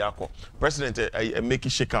yen mrene yakọ president make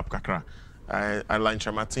it shake up kakra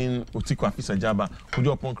line Martin Otiko Afisa Jaba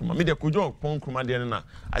Kojo Ponkruma me de Kojo Ponkruma de na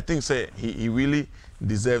I think say he really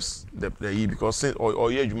deserves the because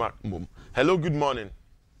or ye juma mum. Hello, good morning.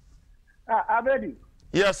 Abedi.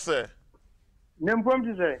 Yes, sir. Nempom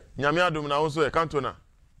ti say. Nyame adum na wonso e kantona.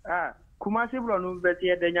 Kumasi bro no beti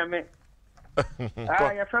e de nyame.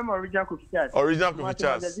 Ya from original Coffee. Original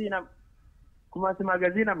Coffee. Kumasi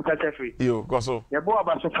magazine am kata free. Yo, goso. Ya bo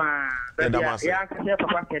abaso fa. Ya kase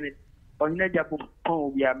papa Kenneth. Ohine jabu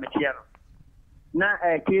pon obi a metia no. Na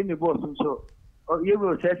KM boss so. You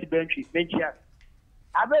will say benchia.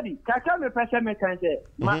 Abedi, kaka me pese me kan say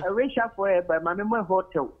ma resha for by my memo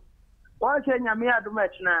hotel. One say nyame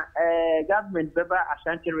adumach na government beba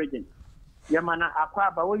Ashanti region. Yamana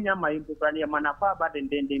akwa ba wonya mai mpura yamana kwa ba den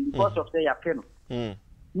because of say yapeno.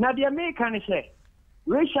 Na dia me kan say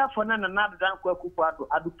resha for na dan kwa kupo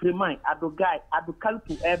adu premai adu guy adu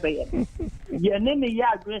kalpu ebe ye nene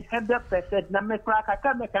ya agree 100% na me kra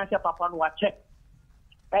kaka me kan say papa no wa check.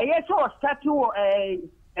 Yes so start to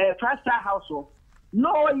first house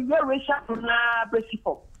no you resha for na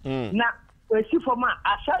besifo. Na si for ma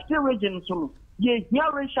Ashanti region so ye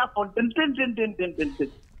resha for den.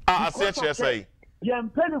 I say ye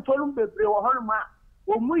mpeni forum bebre wo hono ma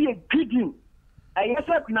wo mu ye gidin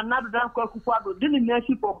ayesa na dan kwa kukwado din na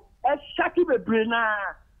si for shaki bebre na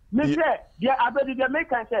me say dia Abedi dia make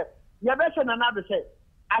can say ye be say na say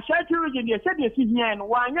Ashanti region ye say dey si here no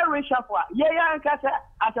wa nya resha for ye ya nka say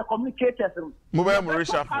as a communicators mo be mo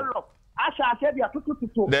resha for Asha said ya tutu.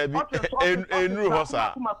 Enru ho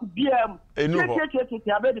sa. Enru ho.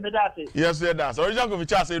 Yes, that's. Original Kofi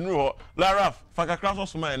Charles enru ho. La Raph, fakakra so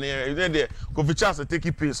suma na dey Kofi Charles take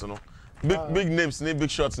it pace no. Big names, big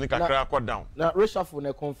shots ni kakra kwa down. Na reshuffle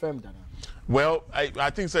na confirmed na. Well, I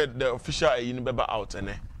think said the official Unibeba out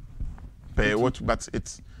and but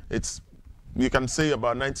it's you can say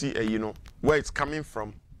about 90 where it's coming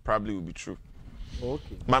from probably will be true.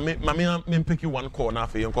 Okay. Mami pick you one call now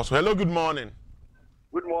for you. Hello, good morning.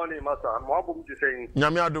 Good morning, master. I'm Wabum to saying.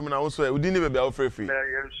 Nyame adum na also we didn't be out free. Me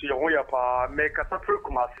see ho ya pa me kasa free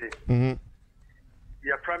Kumasi.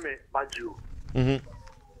 Ya frame Baju.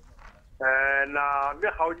 Na me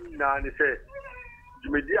how ni na ni say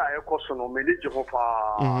jumedi a ekoso no me leje ho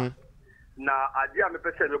pa. Na ade a me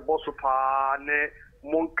pese be boss pa ne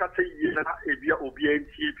mon kata yi na ebia obi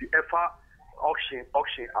anti efa auction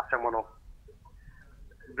asemono.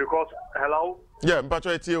 Because hello? Yeah,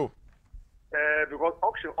 mpacho eti o. because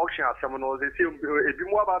auction as someone knows, they say a bit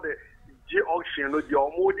more about the G auction, no, the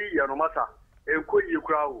Omodi, Yanomasa, and Koyi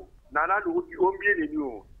Krau, Nana, who be in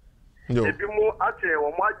you. A bit more at a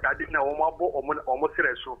Oma, I didn't know almost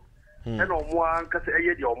so. And on one case a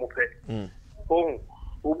year omope. Oh,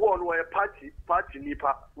 who won a party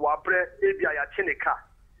nipa, Wabre, Abia Chineka,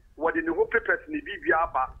 what in the whole papers in the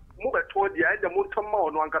Bibiaba, move toward the end of Mutama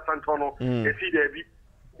on one Casantono, a see there be.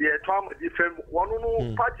 Yeah, Tom, different one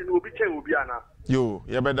no party will be changed. Yo,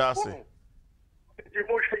 you better say.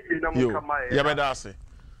 Yo, you better say.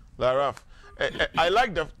 Raph, I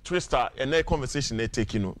like the twister and their conversation they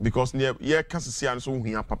take, you know, because yeah, can't see and so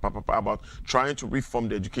here, papa about trying to reform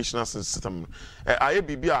the educational system. I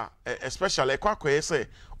be especially kwa say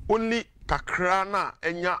only kakrana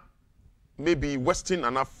enya maybe Western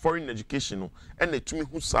and foreign education, and they to me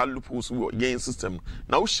who saw loopholes who gain system.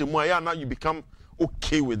 Now now you become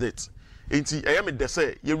okay with it. Enti I am the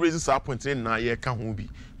say you raise this point na ye ka ho bi.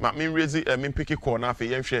 Ma me raise me pick call na fe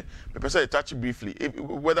yen hwe. Me person touch briefly.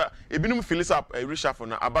 Whether ebinum fill this up reshuffle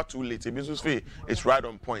na about too late. Ebinum say it's right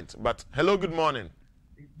on point. But hello, good morning.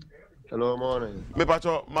 Hello, morning. Me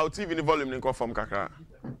pacho my TV ni volume ni confirm kakra.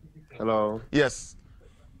 Hello. Yes.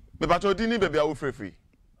 Me pacho dini baby a wo free.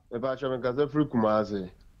 Me pacho me kaze free Kumasi.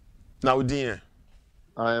 Na udin.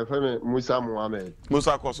 I am Musa Muhammad.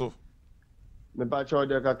 Musa Koso. Me pacho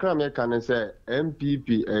de kakra me kan say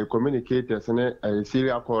MPP communicators ne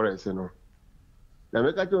serial chorus no. Na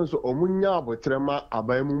me ka tion so omunya abotrema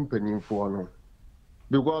aban mu mpanimfo no.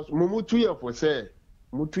 Because mutu ye for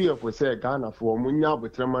say Ghana for omunya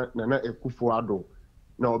abotrema na ekufo ado.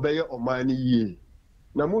 Na obeye omani yie.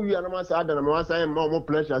 Na mu wi anama sa ada na me wasa em na omo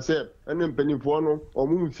pressure say ene mpanimfo no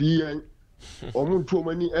omu mfi yen. Omu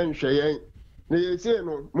ntuomani enhwe yen. Na ye say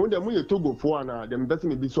no mo de mu ye Togo for na dem best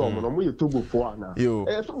me bi so mo no mo ye Togo for na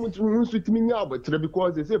so mu nsutimi nya abotre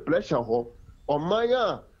because they say pressure ho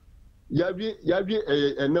omanya yabi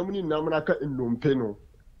enamuni namraka ennompe no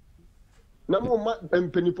na mo ma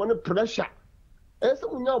empenifo ne pressure so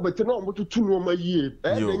mu nya abotre na mo tutu no ma yie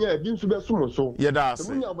de nya ebi nso be somo so ye da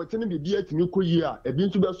ase mu nya abotre ne bi atimi koyi a ebi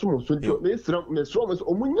nso be somo so me sram me so mo so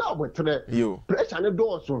omunya abotre pressure ne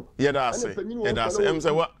do so ye da ase em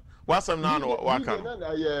say what what's up now? What can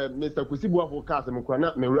Mr. Kusibu forecast?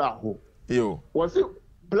 Mukwana Meraho. Yo. Was it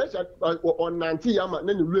pressure on 90 Yama?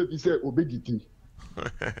 Then you will be say obediti.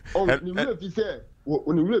 Oh, you will be say,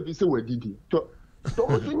 when you will be say, where did he? So,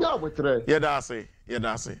 what's in your way? Yeah, that's it.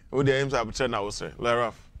 Oh, the aims are turn out, sir.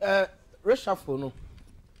 Raph. Reshuffle, no.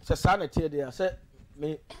 It's a sanity there. I said,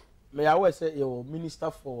 may I always say, your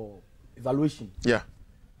minister for evaluation. Yeah.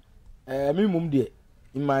 Minimum there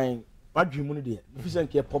in my. Madri money there. If you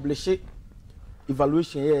say publish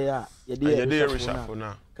evaluation yeah reshuffle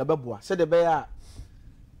now. Kababwa said the bear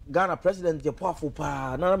Ghana president je powerful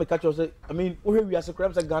pa. Na me catch say I mean we as a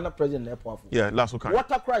crime say Ghana president they powerful. Yeah, last okay.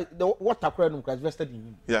 The water cry no vested in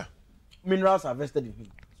him. Yeah. Minerals are vested in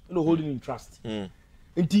him. You know holding in trust.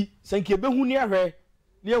 Nti senke be hu ne ahwe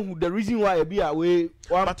ne hu the reason why e be away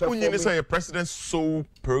one. But when you say a president so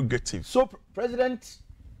prerogative. So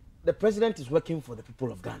the president is working for the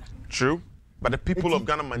people of Ghana. True. But the people of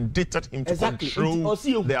Ghana mandated him to control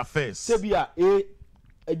their affairs. Sebia,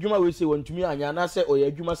 Ejuma will say, when to me, and say, or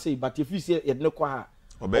Ejuma say, but if you say it no kwa,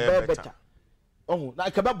 or better. Oh,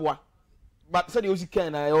 like Kababwa. But said you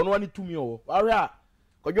can, I only want to me. All right.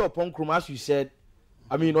 Agyapong Krum, as you said,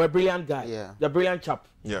 I mean, or a brilliant guy, the brilliant chap.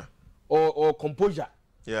 Yeah. Or composure.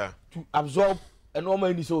 Yeah. To absorb. And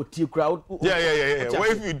normally so tea crowd. Yeah.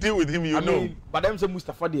 What if you deal with him, you know? But I'm saying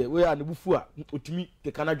Mustafa there, we are the bufua. To me,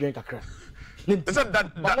 they cannot drink a crack. Is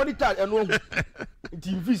that? But what it and one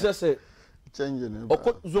TV says, changing.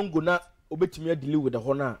 Zongo na obetimi deal with the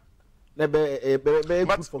honor.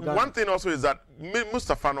 But one thing also is that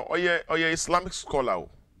Mustafa no Islamic scholar.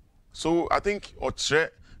 So I think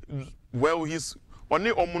well he's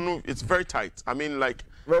only omunu it's very tight. I mean like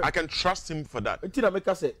I can trust him for that. Until I make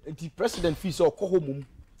us say, the president feels so cold.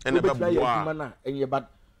 And but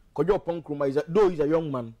Agyapong Krum is though he's a young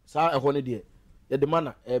man, sir, a holiday. The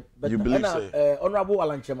man, but you believe so? Honorable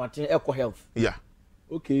Alan Chematin, Eco Health. Yeah.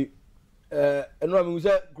 Okay. And when we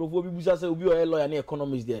say Grovo Bibusa say we are lawyer and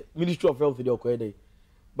economist there, Ministry of Health the Okoede.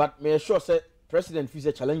 But may sure say president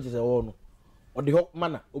feels challenges or the whole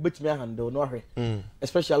manner, obetime handle no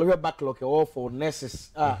especially we backlog all for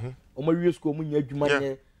nurses. Omo school mu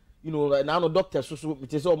adwuma you know now no doctors so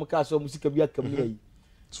it is all maka so musika bia kam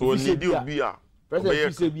so need you bia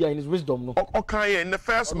president say bia in his wisdom no okay in the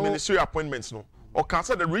first ministry appointments no okay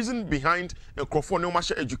so the reason behind Nkrofo no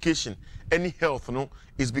masha education any health no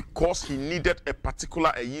is because he needed a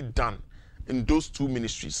particular done in those two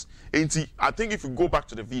ministries. And I think if you go back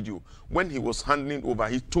to the video, when he was handing over,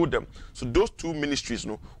 he told them, so those two ministries,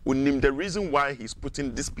 no, will name the reason why he's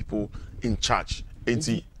putting these people in charge.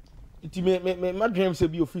 And my dream say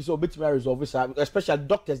be official, but me resolve this, especially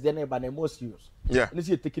doctors. They're never more serious. Yeah, and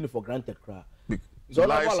you're taking it for granted, crap. So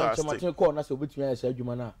lives are stake.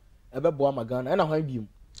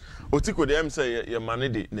 Otiko dem say your money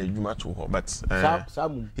de na adwuma to ho, but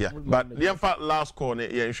yeah, but the last call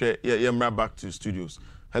yeah back to studios.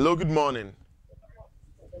 Hello, good morning.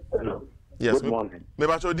 Hello. Yes, good morning. Me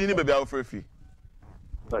ba cho dini baby for free.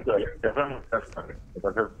 But me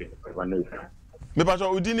ba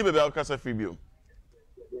cho udini baby al kasa free bio.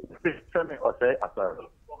 Send me or say after.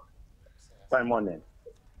 Fine morning.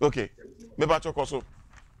 Okay. Me ba cho koso.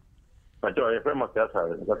 But your friend must have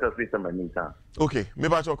a free some meantime. Okay, me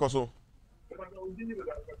ba cho koso.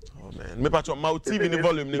 Oh man, me ba cho my TV ni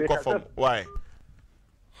volume ni confirm. Why?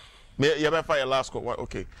 Me you better fire last call.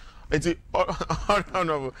 Okay. Enti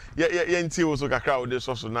honorable. Yeah nti wo so kakra wo de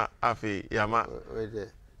so na afi ya ma.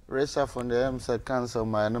 Resa from the M said cancel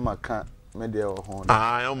my no maka media or hon.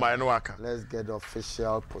 Ah, my no waka. Let's get the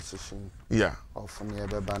official position. Yeah. Of near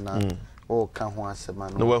bana. Oh, can ho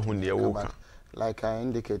asema no. No wa hu ne wo ka. Like I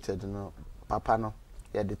indicated, Papa no,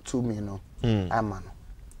 yeah, the 2 me no, Amano.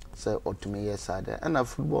 So, or to me, yes, I there. And a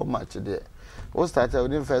football match there. What started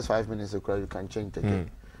within first 5 minutes, you can change the game.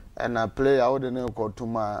 And I play out the name called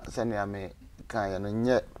Tuma, Sanya me, can and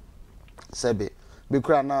yet, Sebi.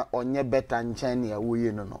 Because now on your better and China, we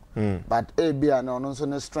no. But A B and on also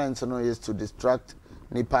the strength no is to distract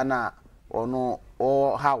Nipana or no,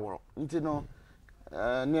 or how, you know.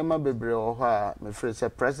 Near my baby or her, my friend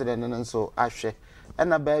said president and so Ashe.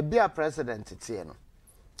 And a baby a president, it's here.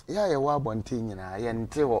 Yeah, you are one thing, and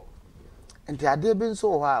till and I did been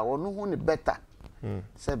so high or no one better.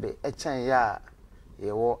 Sebe, a chain ya,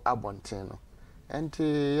 you were abontino. And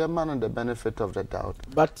your man on the benefit of the doubt.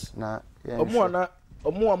 But now, I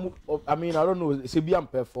mean, I don't know, it's a be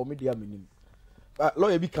unfair for me, dear meaning. But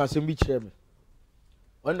lawyer be cancer be chairman.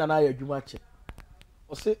 When I do match it.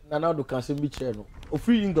 O say nana do can say be chair no o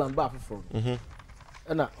free England back from and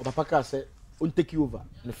na Obapaka say on take you over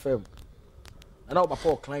in the firm and now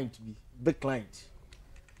Obapa client be big client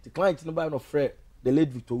the client no buy no friend the late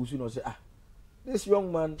Victor Usu no say this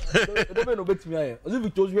young man don't be no bet me here o say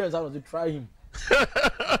Victor Usu here say try him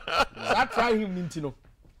I try him nintino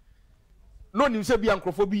no nim say be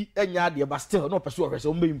ankrofo enya ade but still no person o say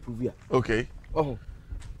o be improve here okay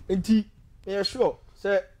enti me sure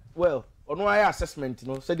say well no higher assessment,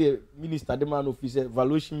 said the minister, the man officer,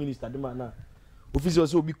 valuation minister, the man officer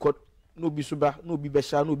also be caught, no be suba, no be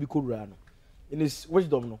besha, no be kurano. In his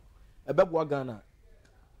wisdom, no, a bagwagana,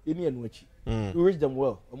 any and which you reach them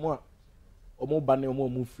well, or more banner, or more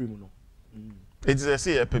move free, no. It is a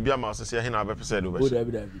say a Pebiama, say I have ever said over. Maybe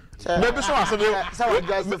so I say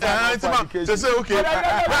okay.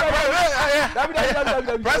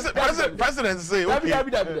 President say okay.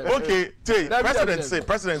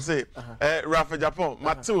 President say Raph Agyapong,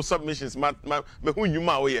 my 2 submissions, my who you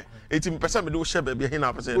ma we 18% me do share baby here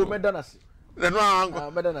na percent. No,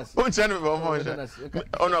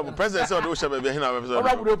 honorable president said do share baby here na percent.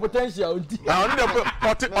 Honorable potential.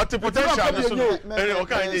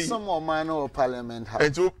 Potential. Some more minor parliament house.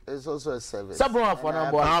 It's also a service. Sir,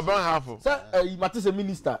 you must say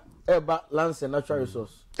minister, lands and natural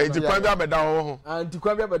resource. And the Kwabia Beda and to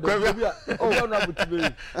Kwabia honorable to be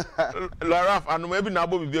Raph, and maybe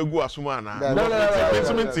Nabo be a good Asumana.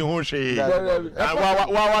 Instrument in Hoshe.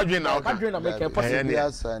 Why do you now? Can't make a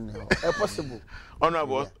possible.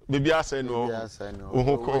 Honorable, baby, I say no.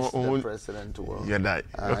 President to work.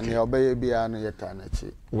 And your baby and your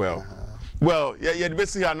eternity. Well, yeah, the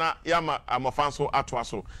best here now, I'm a fan so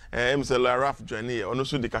atwaso. Raph Journey, and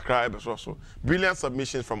also the Kakra Ebesoso. Brilliant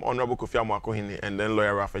submissions from Honorable Kofi Amoako-Hene and then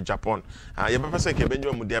lawyer Raph Agyapong. You better say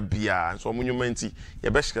Kebenjo Mudia Bia and so monumenti, you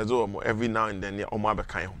best every now and then, Omabe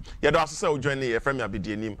Kayo. You don't say journey, a friend me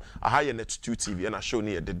be name, a higher net 2 TV, and I show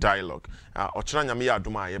near the dialogue. Ochana Mia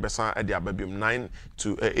Duma, Yebesa at the Ababim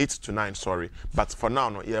 8 to 9, sorry. But for now,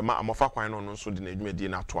 no, I'm a faquine on so the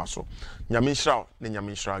Nedmedina Twaso.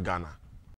 Nyamisha, Ghana.